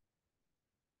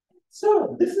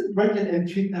 So this is written in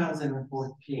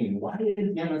 2014. Why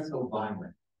is Yemen so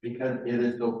violent? Because it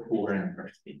is so poor and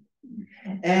thirsty.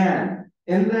 And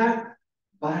in that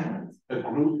violence, a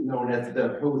group known as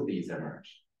the Houthis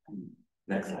emerged.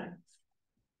 Next slide.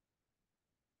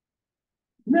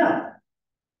 Now,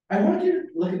 I want you to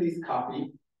look at these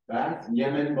coffee bags.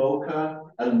 Yemen Mocha,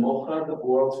 Al-Mocha, the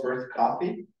world's first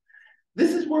coffee.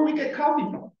 This is where we get coffee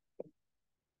from.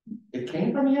 It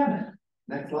came from Yemen.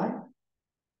 Next slide.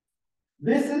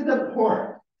 This is the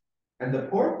port, and the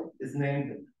port is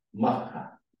named Makkah.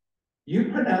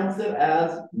 You pronounce it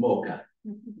as mocha.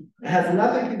 It has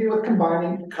nothing to do with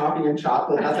combining coffee and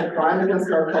chocolate. That's a crime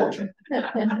against our culture.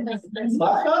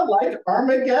 Makkah, like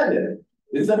Har-Megiddo,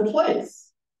 is a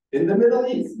place in the Middle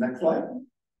East. Next slide.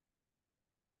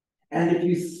 And if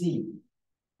you see,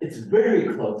 it's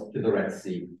very close to the Red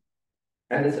Sea,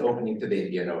 and it's opening to the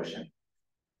Indian Ocean.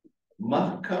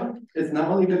 Makkah is not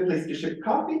only a good place to ship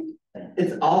coffee,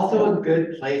 it's also a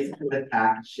good place to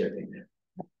attack shipping.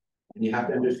 And you have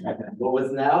to understand that what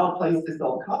was now a place to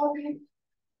sell coffee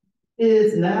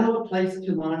is now a place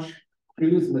to launch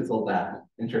cruise missiles at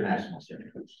international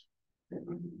shipping.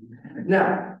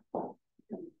 Now,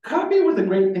 coffee was a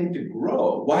great thing to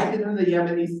grow. Why didn't the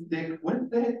Yemenis stick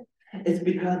with it? It's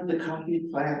because the coffee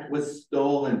plant was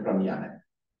stolen from Yemen.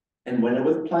 And when it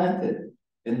was planted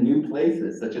in new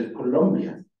places, such as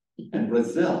Colombia and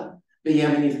Brazil, the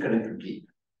Yemenis couldn't compete.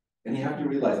 And you have to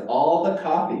realize all the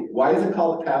coffee, why is it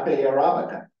called Cafe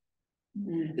Arabica?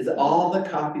 Is all the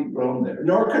coffee grown there.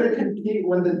 Nor could it compete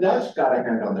when the Dutch got a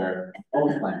hand on their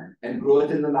own land and grew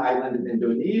it in an island in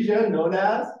Indonesia known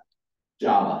as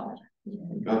Java.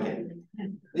 Okay.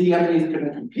 The Yemenis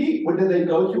couldn't compete. What did they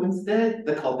go to instead?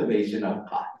 The cultivation of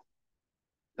pot.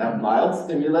 That mild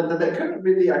stimulant that they couldn't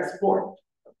really export.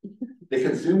 They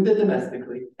consumed it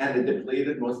domestically and they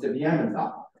depleted most of Yemen's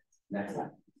oil. Next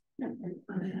slide.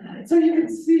 So you can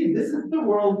see this is the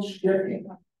world shifting.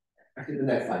 Actually, the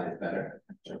next slide is better.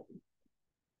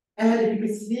 And you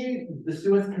can see the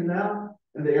Suez Canal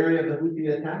in the area of the Houthi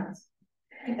attacks.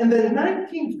 In the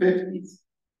 1950s,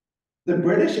 the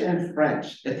British and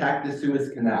French attacked the Suez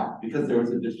Canal because there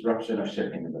was a disruption of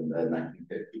shipping in the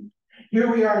 1950s.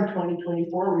 Here we are in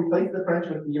 2024, replace the French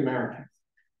with the Americans.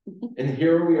 And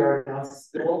here we are now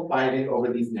still fighting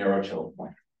over these narrow choke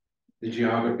points. The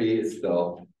geography is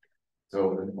still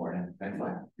so important. Next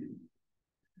slide.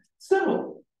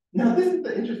 So, now this is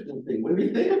the interesting thing. When we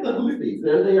think of the Houthis,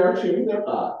 there they are chewing their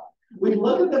fat. We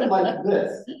look at them like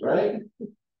this, right?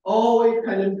 Always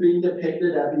kind of being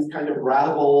depicted as these kind of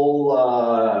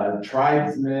rabble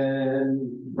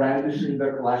tribesmen brandishing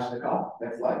their Kalashnikov.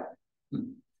 Next slide.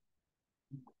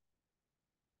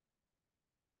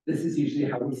 This is usually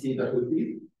how we see the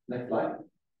Houthis. Next slide.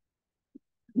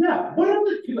 Now, what are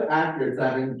the two actors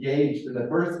that have engaged in the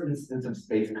first instance of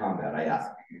space combat, I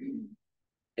ask,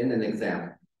 in an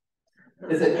example?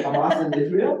 Is it Hamas in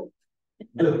Israel?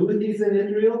 The Houthis in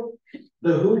Israel?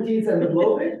 The Houthis and the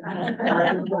Blowfish?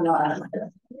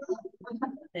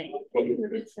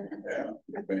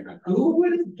 Who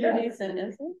would guess?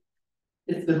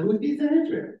 It's the Houthis in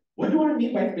Israel. What do I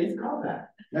mean by space combat?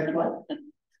 Next slide.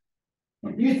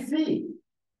 You see,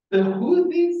 the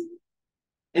Houthis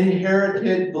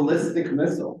inherited ballistic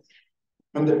missiles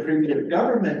from the previous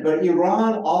government, but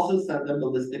Iran also sent them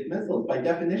ballistic missiles. By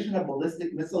definition, a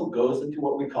ballistic missile goes into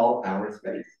what we call outer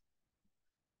space.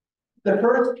 The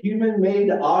first human-made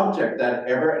object that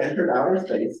ever entered outer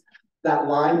space, that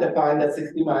line defined at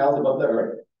 60 miles above the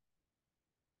Earth,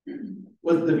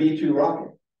 was the V-2 rocket.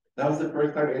 That was the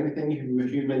first time anything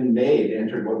human-made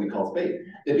entered what we call space.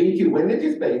 The V-2 went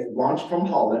into space, launched from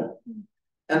Holland,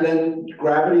 and then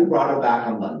gravity brought it back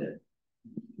on London.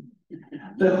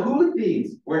 The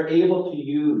Houthis were able to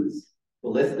use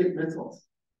ballistic missiles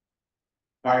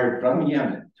fired from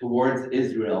Yemen towards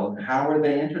Israel. And how were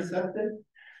they intercepted?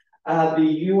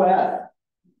 The US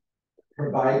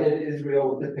provided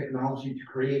Israel with the technology to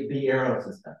create the Arrow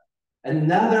system.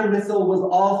 Another missile was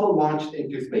also launched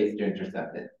into space to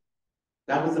intercept it.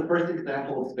 That was the first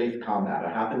example of space combat.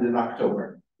 It happened in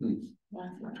October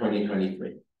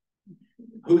 2023.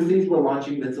 Houthis were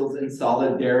launching missiles in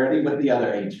solidarity with the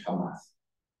other H, Hamas.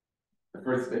 The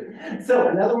first thing. So,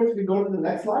 in other words, we go to the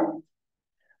next slide.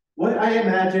 What I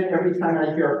imagine every time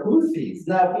I hear Houthis.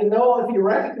 Now, if you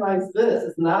recognize this,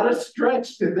 it's not a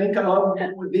stretch to think of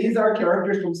these are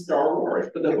characters from Star Wars,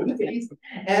 but the Houthis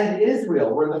and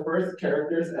Israel were the first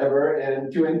characters ever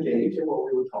to engage in what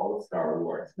we would call Star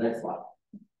Wars. Next slide.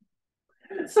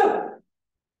 So,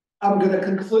 I'm going to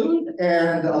conclude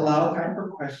and allow time for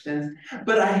questions,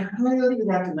 but I highly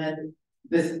recommend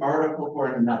this article for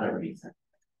another reason.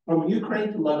 From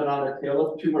Ukraine to Lebanon, A Tale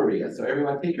of Two Marias. So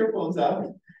everyone take your phones out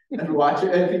and watch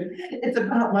it. It's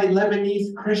about my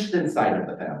Lebanese Christian side of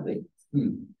the family,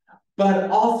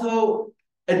 but also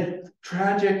a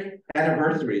tragic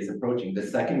anniversary is approaching, the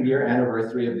second-year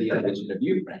anniversary of the invasion of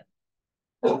Ukraine.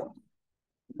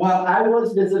 While I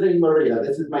was visiting Maria,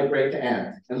 this is my great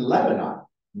aunt, in Lebanon,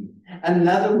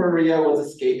 another Maria was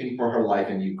escaping for her life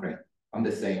in Ukraine on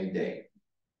the same day.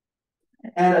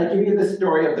 And I give you the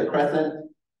story of the crescent,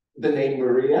 the name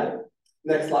Maria.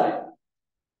 Next slide.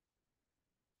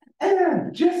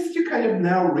 And just to kind of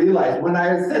now realize, when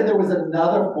I said there was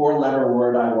another four-letter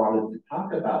word I wanted to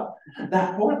talk about,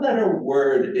 that four-letter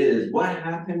word is what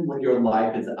happened when your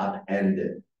life is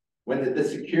upended, when the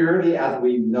security as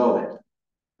we know it,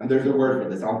 and there's a word for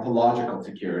this, ontological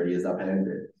security is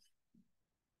upended.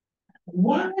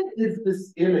 Why is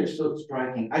this image so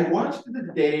striking? I watched it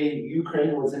the day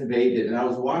Ukraine was invaded, and I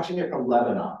was watching it from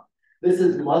Lebanon. This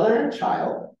is mother and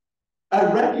child,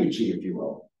 a refugee, if you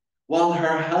will, while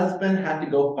her husband had to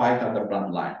go fight on the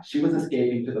front line. She was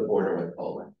escaping to the border with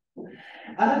Poland.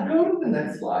 Go to the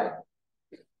next slide.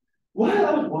 While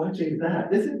I was watching that,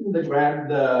 this is in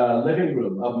the living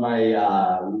room of my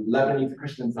Lebanese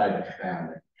Christian side of the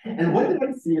family. And what did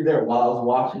I see there while I was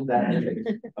watching that image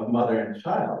of mother and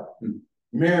child?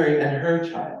 Mary and her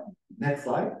child. Next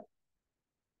slide.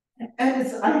 And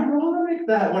it's ironic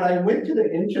that when I went to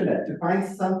the internet to find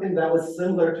something that was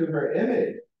similar to her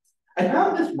image, I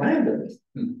found this randomness.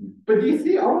 But you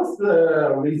see almost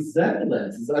the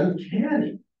resemblance is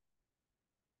uncanny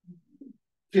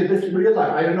to this real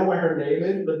life. I don't know what her name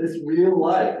is, but this real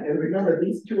life. And remember,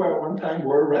 these two at one time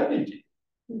were refugees.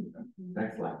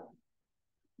 Next slide.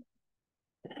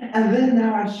 And then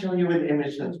now I show you an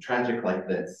image that's tragic like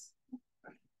this,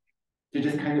 to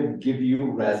just kind of give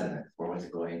you resonance for what's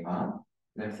going on.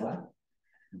 Next slide.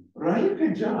 Right,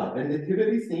 good job. And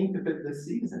nativity seemed to fit this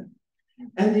season.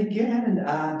 And again,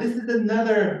 this is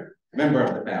another member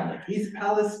of the family. He's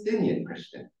Palestinian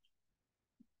Christian.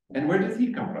 And where does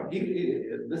he come from?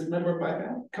 This member of my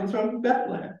family comes from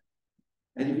Bethlehem.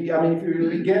 And if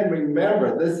you again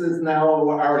remember, this is now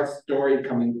our story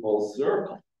coming full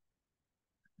circle.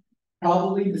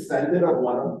 Probably descended of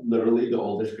one of literally the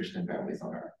oldest Christian families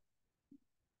on earth.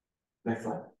 Next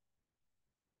slide.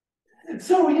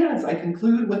 So yes, I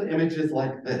conclude with images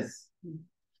like this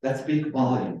that speak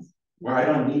volumes, where I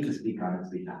don't need to speak on its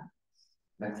behalf.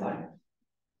 Next slide.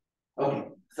 Okay,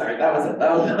 sorry, that was it.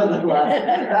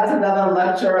 That's another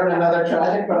lecture and another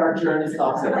tragic, but our journey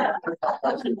stops here.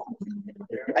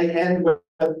 I end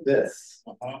with this.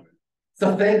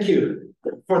 So thank you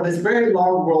for this very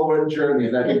long whirlwind journey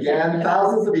that began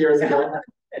thousands of years ago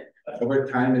over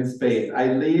time and space.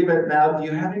 I leave it now. Do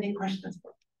you have any questions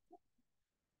for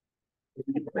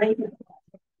me? Thank you.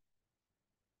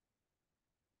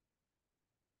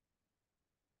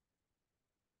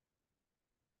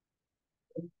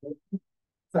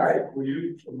 Sorry. Were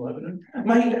you from Lebanon?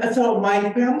 So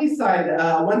my family side,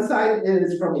 one side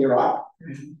is from Iraq,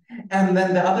 and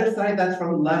then the other side that's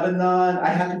from Lebanon. I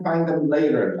had to find them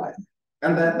later in life,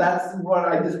 and that's what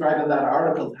I described in that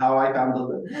article. How I found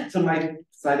them. So my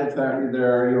side of family,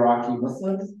 they're Iraqi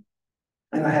Muslims,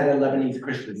 and I had a Lebanese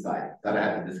Christian side that I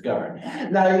had to discover.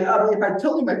 Now, if I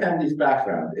told you my family's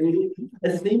background,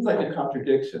 it seems like a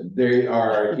contradiction. They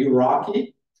are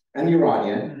Iraqi and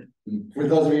Iranian. For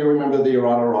those of you who remember the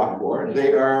Iran-Iraq War,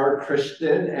 they are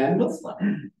Christian and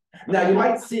Muslim. Now, you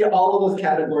might see all of those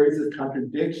categories as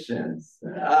contradictions,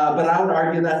 but I would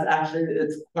argue that actually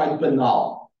it's quite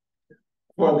banal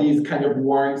for these kind of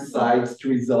warring sides to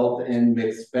result in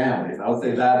mixed families. I would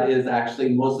say that is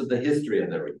actually most of the history of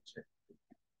the region.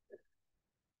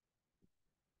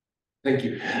 Thank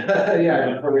you.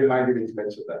 Yeah, for reminding me to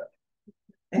mention that.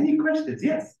 Any questions?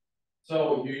 Yes.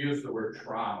 So you use the word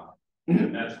trauma.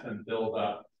 And that's been built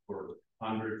up for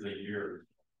hundreds of years.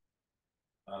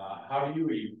 How do you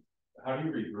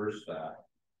reverse that?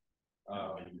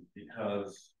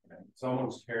 Because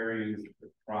someone's carrying the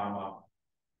trauma,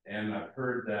 and I've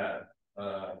heard that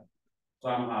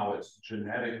somehow it's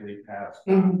genetically passed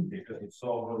on because it's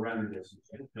so horrendous.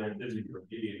 It's built into your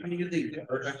being.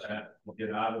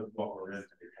 Get out of what we're in.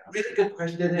 Really good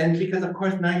question, and because of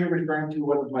course now you're referring to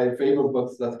one of my favorite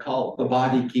books that's called "The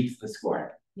Body Keeps the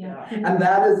Score." Yeah. And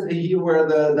that is where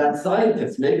that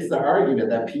scientist makes the argument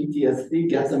that PTSD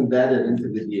gets embedded into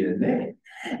the DNA.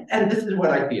 And this is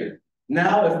what I fear.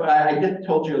 Now, if I just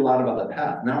told you a lot about the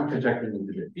past, now I'm projecting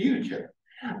into the future.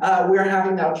 We're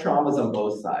having now traumas on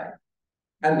both sides.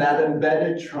 And that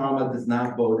embedded trauma does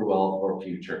not bode well for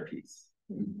future peace.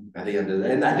 At the end of the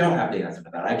day, and I don't have the answer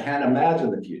for that. I can't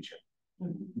imagine the future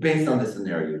based on the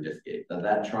scenario you just gave.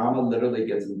 That trauma literally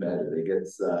gets embedded, it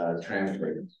gets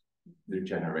transferred through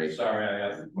generations. Sorry, I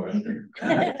asked the question.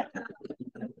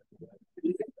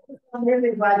 I'm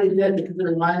really glad you did, because it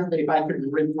reminds me, if I could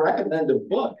recommend a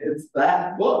book, it's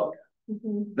that book.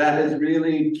 That is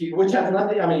really key, which has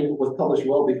nothing, it was published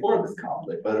well before this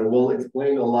conflict, but it will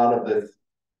explain a lot of this.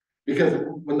 Because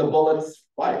when the bullets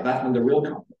fly, that's when the real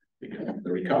conflict becomes,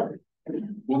 the recovery.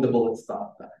 When the bullets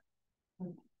stop.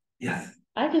 Yes.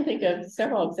 I can think of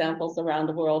several examples around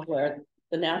the world where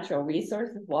the natural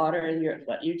resources, water, and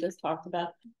what you just talked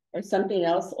about, or something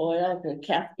else, oil, the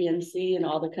Caspian Sea and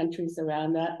all the countries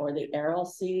around that, or the Aral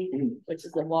Sea, which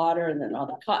is the water, and then all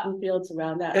the cotton fields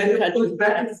around that.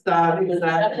 Uzbekistan,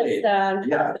 exactly.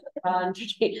 Yeah.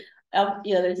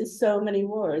 There's just so many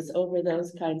wars over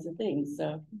those kinds of things.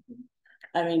 So,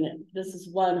 this is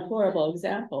one horrible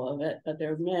example of it, but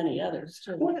there are many others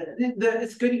too. Well,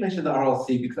 it's good you mentioned the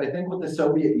RLC, because I think what the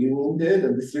Soviet Union did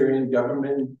and the Syrian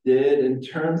government did in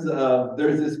terms of,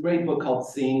 there's this great book called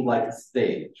Seeing Like a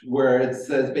Stage, where it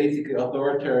says basically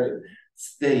authoritarian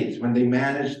states, when they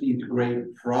manage these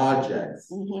great projects,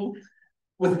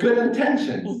 with good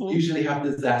intentions, usually have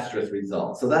disastrous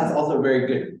results. So that's also a very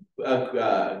good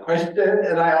question.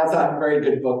 And I also have a very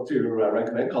good book to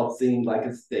recommend called Seeing Like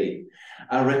a State,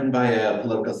 written by a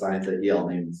political scientist at Yale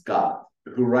named Scott.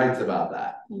 who writes about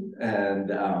that. And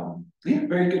yeah,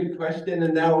 very good question.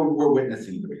 And now we're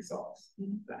witnessing the results.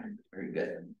 Very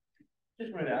good.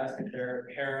 Just wanted to ask if there are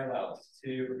parallels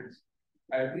to,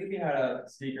 I believe we had a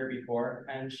speaker before,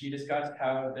 and she discussed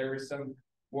how there was some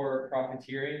war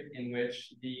profiteering in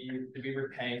which we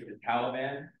were paying the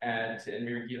Taliban and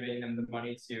we were giving them the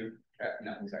money to,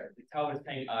 the Taliban was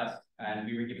paying us and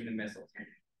we were giving them missiles.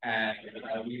 And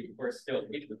we were still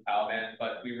with the Taliban,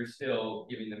 but we were still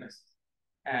giving them missiles.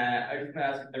 And I just want to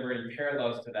ask if there were any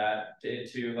parallels to that,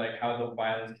 to like how the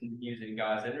violence continues in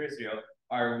Gaza and Israel.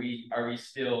 Are we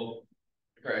still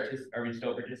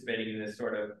participating in this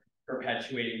sort of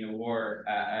perpetuating the war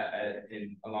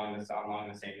along the same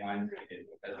lines as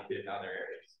we did in other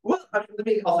areas? Well, let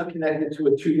me also connect it to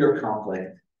a 2-year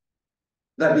conflict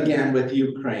that began with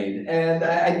Ukraine. And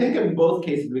I think in both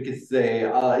cases we could say,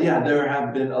 yeah, there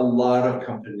have been a lot of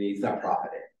companies that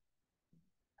profited.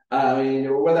 I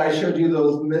mean, whether I showed you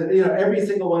those, every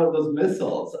single one of those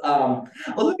missiles. Well,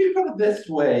 let me put it this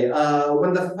way.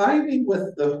 When the fighting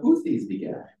with the Houthis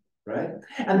began, right?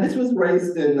 And this was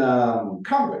raised in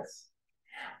Congress.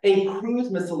 A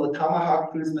cruise missile, a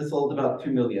Tomahawk cruise missile, is about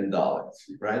 $2 million,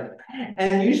 right?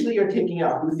 And usually you're taking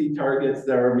out Houthi targets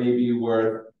that are maybe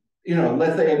worth,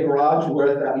 let's say a garage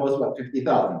worth at most about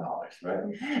 $50,000, right?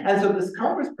 And so this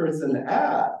congressperson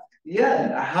asked,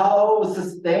 yeah, how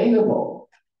sustainable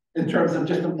in terms of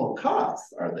just simple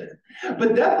costs are they?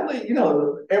 But definitely,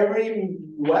 every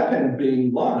weapon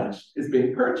being launched is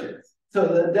being purchased. So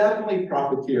the definitely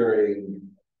profits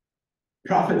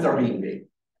are being made.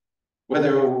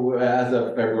 Whether as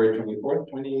of February 24th,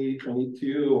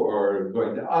 2022, or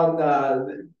going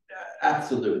to,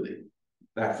 absolutely,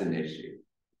 that's an issue.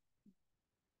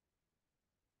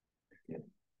 Yeah.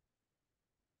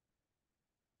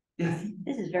 Yes.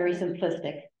 This is very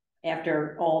simplistic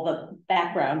after all the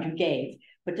background you gave,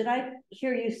 but did I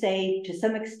hear you say to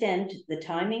some extent the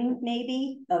timing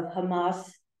maybe of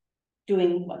Hamas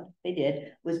doing what they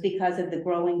did was because of the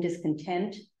growing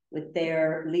discontent with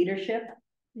their leadership?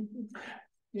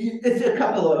 It's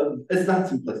it's not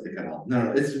simplistic at all.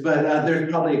 No, but there's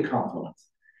probably a confluence.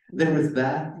 There was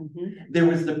that. There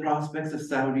was the prospects of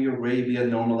Saudi Arabia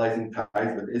normalizing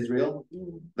ties with Israel.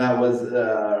 That was,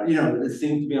 it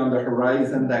seemed to be on the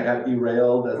horizon. That got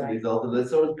derailed as a result of this.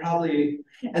 So it's probably,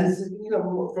 and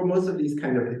for most of these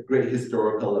kind of great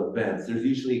historical events, there's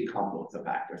usually a confluence of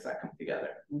factors that come together.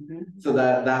 So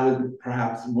that was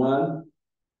perhaps one.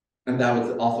 And that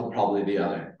was also probably the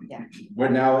other. Yeah. Where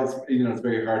now it's it's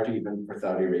very hard to even for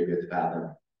Saudi Arabia to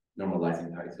fathom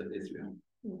normalizing ties with Israel.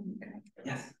 Okay.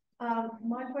 Yes.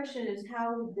 My question is,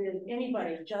 how did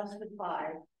anybody justify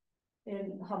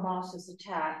in Hamas's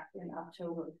attack in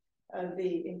October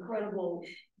the incredible?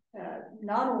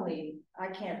 Not only I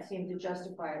can't seem to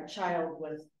justify a child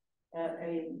with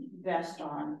a vest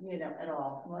on, at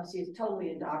all, unless he's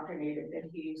totally indoctrinated that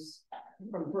he's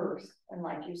from birth, and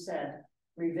like you said,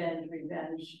 revenge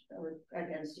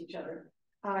against each other.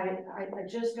 I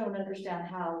just don't understand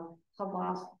how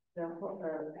Hamas, the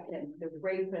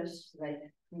rapists, the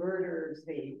murderers,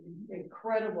 the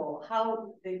incredible,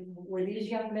 how were these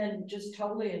young men just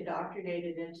totally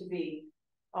indoctrinated into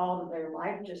all of their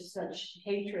life, just such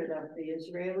hatred of the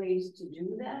Israelis to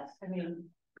do that? I mean,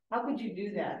 how could you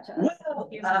do that to us?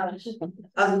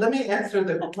 Well, let me answer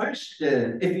the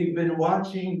question. If you've been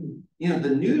watching,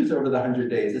 the news over the 100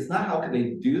 days, it's not how can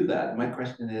they do that. My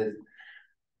question is,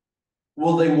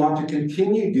 will they want to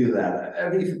continue to do that? I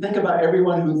mean, if you think about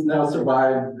everyone who's now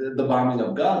survived the bombing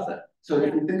of Gaza. So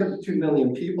if you think of the 2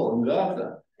 million people in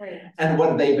Gaza and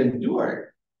what they've endured,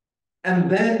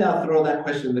 and then now throw that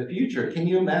question in the future. Can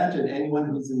you imagine anyone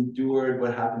who's endured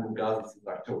what happened in Gaza since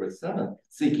October 7th,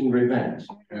 seeking revenge?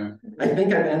 Yeah. I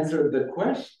think I've answered the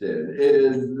question.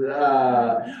 Is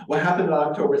what happened on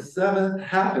October 7th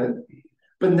happened,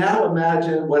 but now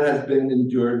imagine what has been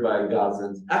endured by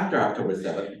Gazans after October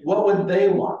 7th. What would they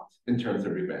want in terms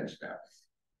of revenge now?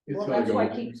 Well, that's why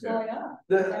it keeps going on.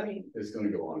 It's going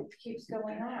to go on. It keeps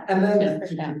going on. And then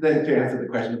to answer the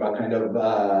question about kind of,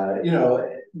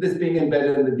 this being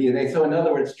embedded in the DNA. So in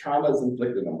other words, trauma is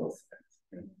inflicted on those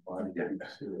things.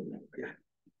 Yeah.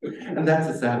 And that's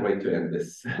a sad way to end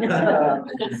this.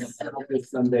 This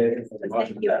Sunday.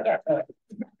 Thank you.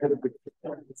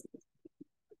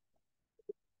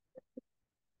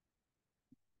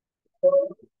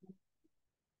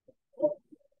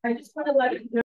 I just want to let you know.